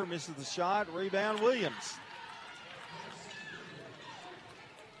 Carter misses the shot. Rebound, Williams.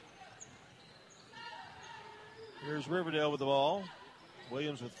 Here's Riverdale with the ball.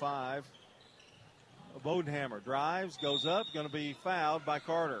 Williams with 5. Bodenhammer drives, goes up, going to be fouled by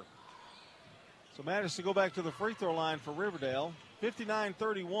Carter. So Mattis to go back to the free throw line for Riverdale.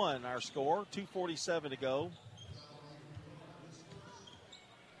 59-31 our score, 2:47 to go.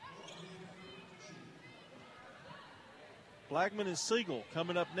 Blackman and Siegel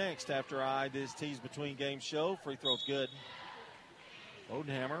coming up next after I did his tease between games show. Free throw's good.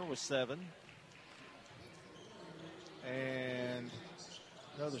 Bodenhammer with 7. And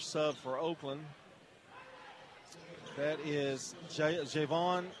another sub for Oakland. That is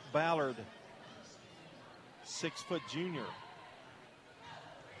Javon Ballard, 6-foot junior.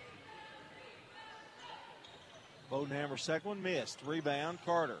 Bodenhammer second one missed. Rebound,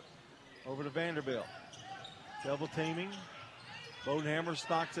 Carter. Over to Vanderbilt. Double teaming. Bodenhammer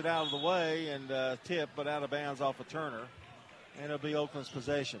knocks it out of the way and tip, but out of bounds off of Turner. And it'll be Oakland's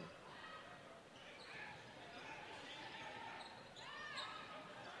possession.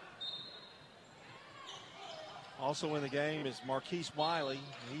 Also in the game is Marquise Wiley.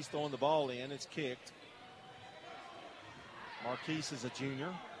 He's throwing the ball in. It's kicked. Marquise is a junior.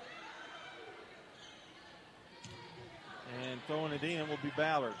 And throwing it in will be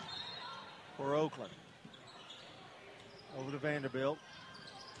Ballard for Oakland. Over to Vanderbilt.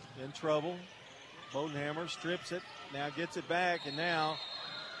 In trouble. Bodenhammer strips it. Now gets it back. And now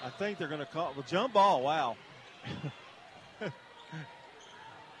I think they're going to call the jump ball. Wow.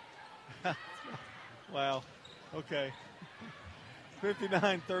 Wow. Okay.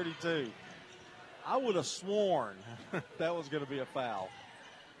 59-32. I would have sworn that was going to be a foul.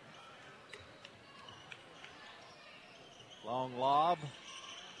 Long lob.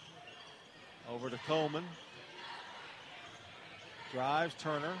 Over to Coleman. Drives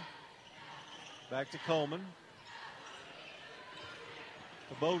Turner. Back to Coleman.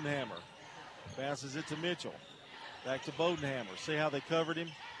 To Bodenhammer. Passes it to Mitchell. Back to Bodenhammer. See how they covered him?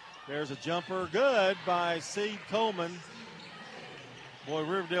 There's a jumper. Good by Seed Coleman. Boy,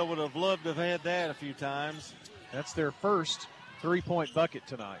 Riverdale would have loved to have had that a few times. That's their first 3-point bucket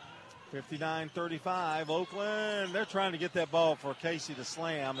tonight. 59-35. Oakland, they're trying to get that ball for Casey to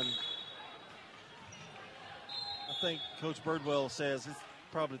slam. And I think Coach Birdwell says it's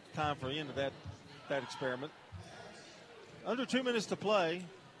probably time for the end of that experiment. Under 2 minutes to play.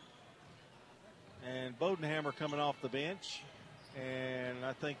 And Bodenhammer coming off the bench. And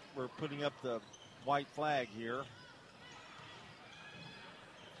I think we're putting up the white flag here.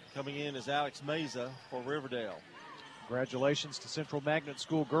 Coming in is Alex Meza for Riverdale. Congratulations to Central Magnet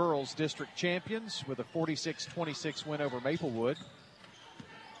School girls district champions with a 46-26 win over Maplewood.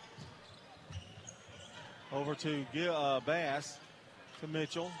 Over to Bass, to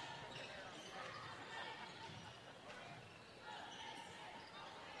Mitchell.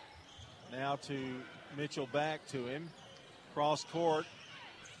 Now to Mitchell, back to him. Cross court.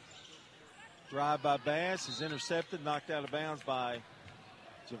 Drive by Bass is intercepted, knocked out of bounds by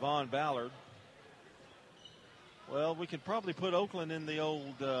Javon Ballard. Well, we could probably put Oakland in the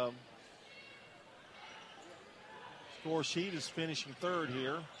old score sheet as finishing third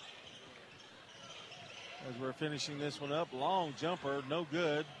here. As we're finishing this one up. Long jumper, no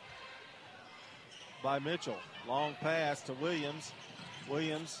good by Mitchell. Long pass to Williams.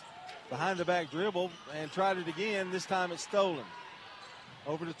 Williams behind the back dribble and tried it again. This time it's stolen.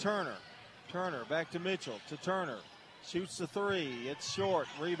 Over to Turner. Turner back to Mitchell, to Turner. Shoots the three. It's short.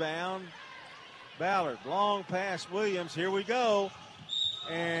 Rebound. Ballard. Long pass. Williams. Here we go.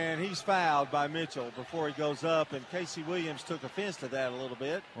 And he's fouled by Mitchell before he goes up. And Casey Williams took offense to that a little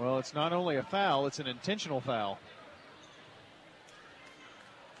bit. Well, it's not only a foul, it's an intentional foul.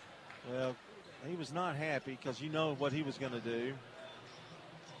 Well, he was not happy because you know what he was going to do.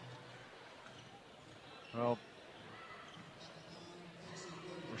 Well,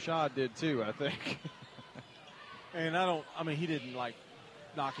 Rashad did too, I think. And he didn't like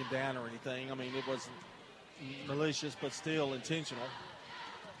knock him down or anything. I mean, it wasn't malicious, but still intentional.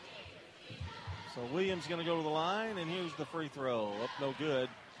 So Williams going to go to the line, and here's the free throw. Up, no good.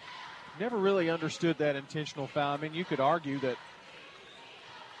 Never really understood that intentional foul. I mean, you could argue that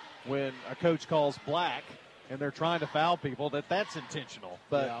when a coach calls black and they're trying to foul people, that's intentional.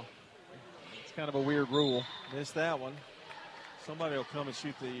 But yeah, it's kind of a weird rule. Missed that one. Somebody will come and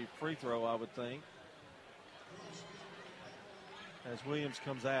shoot the free throw, I would think, as Williams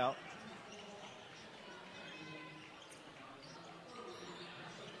comes out.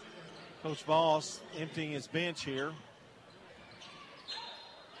 Coach Voss emptying his bench here.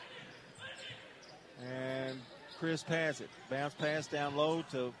 And Chris has it. Bounce pass down low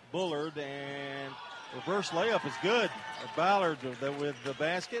to Bullard, and reverse layup is good. Ballard with the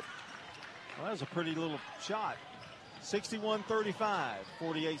basket. Well, that was a pretty little shot. 61-35,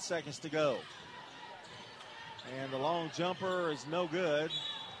 48 seconds to go. And the long jumper is no good.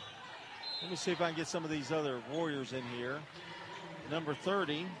 Let me see if I can get some of these other Warriors in here. Number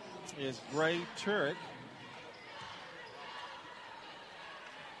 30 is Gray Turek.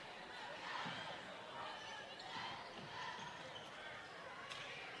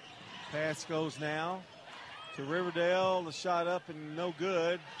 Pass goes now to Riverdale. The shot up and no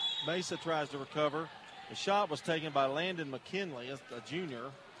good. Mesa tries to recover. The shot was taken by Landon McKinley, a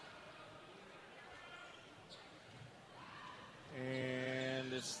junior.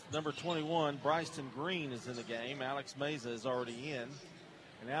 And it's number 21, Bryson Green, is in the game. Alex Mesa is already in.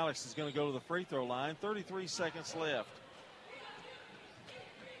 And Alex is going to go to the free throw line. 33 seconds left.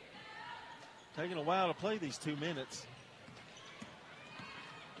 Taking a while to play these 2 minutes.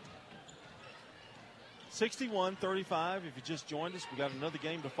 61-35. If you just joined us, we got another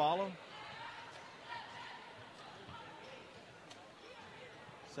game to follow.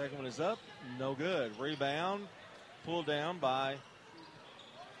 Second one is up. No good. Rebound. Pulled down by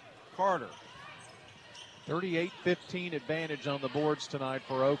Carter. 38-15 advantage on the boards tonight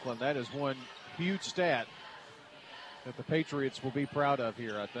for Oakland. That is one huge stat that the Patriots will be proud of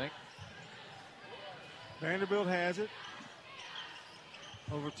here, I think. Vanderbilt has it.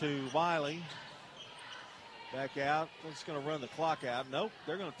 Over to Wiley. Back out. They're just going to run the clock out. Nope,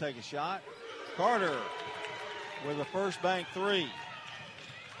 they're going to take a shot. Carter with a first bank three.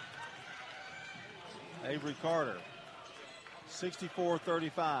 Avery Carter.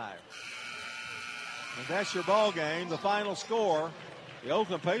 64-35. And that's your ball game. The final score, the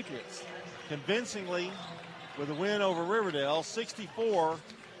Oakland Patriots convincingly with a win over Riverdale,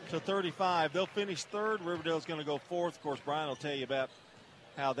 64-35. They'll finish third. Riverdale's going to go fourth. Of course, Brian will tell you about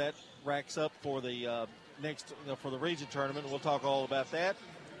how that racks up for the for the region tournament. We'll talk all about that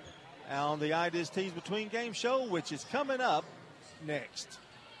on the IDIS Tees Between Game show, which is coming up next.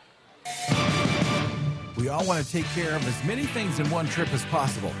 We all want to take care of as many things in one trip as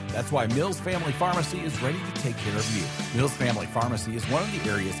possible. That's why Mills Family Pharmacy is ready to take care of you. Mills Family Pharmacy is one of the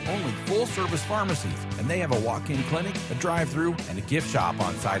area's only full-service pharmacies, and they have a walk-in clinic, a drive-thru, and a gift shop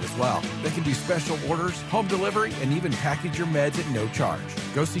on site as well. They can do special orders, home delivery, and even package your meds at no charge.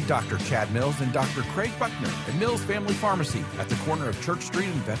 Go see Dr. Chad Mills and Dr. Craig Buckner at Mills Family Pharmacy at the corner of Church Street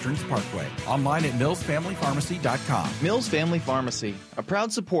and Veterans Parkway. Online at millsfamilypharmacy.com. Mills Family Pharmacy, a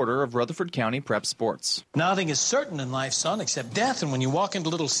proud supporter of Rutherford County Prep Sports. Nothing is certain in life, son, except death. And when you walk into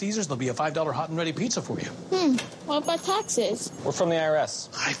Little Caesars, there'll be a $5 hot and ready pizza for you. What about taxes? We're from the IRS.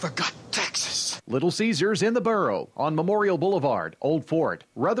 I forgot taxes. Little Caesars in the Borough on Memorial Boulevard, Old Fort,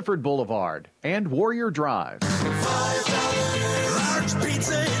 Rutherford Boulevard, and Warrior Drive. $5 large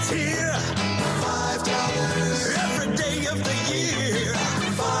pizza, it's here. $5 every day of the year.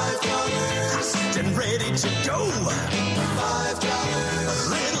 $5 and ready to go. $5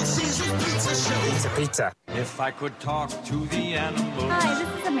 Little Caesars Pizza Show. Pizza. If I could talk to the animals. Hi,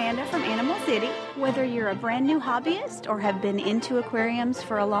 this is Amanda from Animal City. Whether you're a brand new hobbyist or have been into aquariums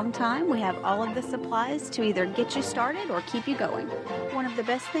for a long time, we have all of the supplies to either get you started or keep you going. One of the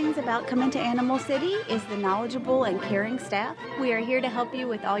best things about coming to Animal City is the knowledgeable and caring staff. We are here to help you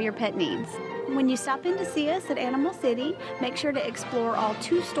with all your pet needs. When you stop in to see us at Animal City, make sure to explore all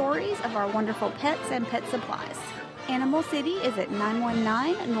 2 stories of our wonderful pets and pet supplies. Animal City is at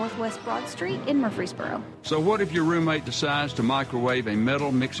 919 Northwest Broad Street in Murfreesboro. So what if your roommate decides to microwave a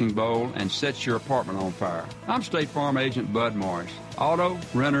metal mixing bowl and sets your apartment on fire? I'm State Farm Agent Bud Morris. Auto,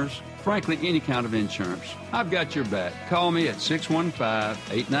 renters, frankly, any kind of insurance. I've got your back. Call me at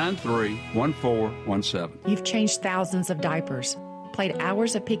 615-893-1417. You've changed thousands of diapers, played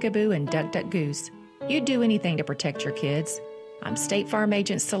hours of peekaboo and duck, duck, goose. You'd do anything to protect your kids. I'm State Farm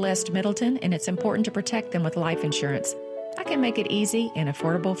Agent Celeste Middleton, and it's important to protect them with life insurance. I can make it easy and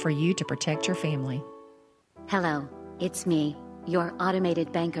affordable for you to protect your family. Hello, it's me, your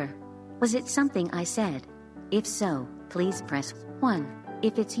automated banker. Was it something I said? If so, please press 1.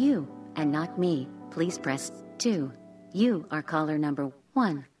 If it's you and not me, please press 2. You are caller number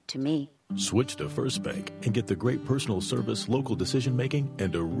 1 to me. Switch to First Bank and get the great personal service, local decision-making,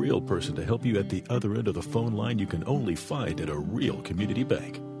 and a real person to help you at the other end of the phone line you can only find at a real community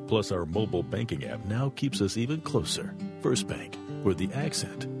bank. Plus, our mobile banking app now keeps us even closer. First Bank, where the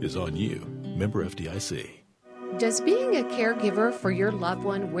accent is on you. Member FDIC. Does being a caregiver for your loved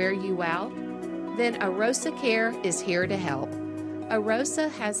one wear you out? Then Arosa Care is here to help.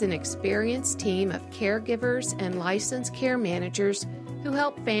 Arosa has an experienced team of caregivers and licensed care managers who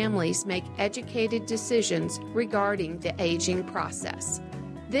help families make educated decisions regarding the aging process.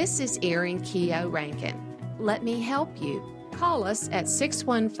 This is Erin Keogh Rankin. Let me help you. Call us at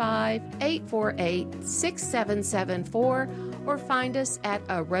 615-848-6774 or find us at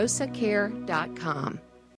arosacare.com.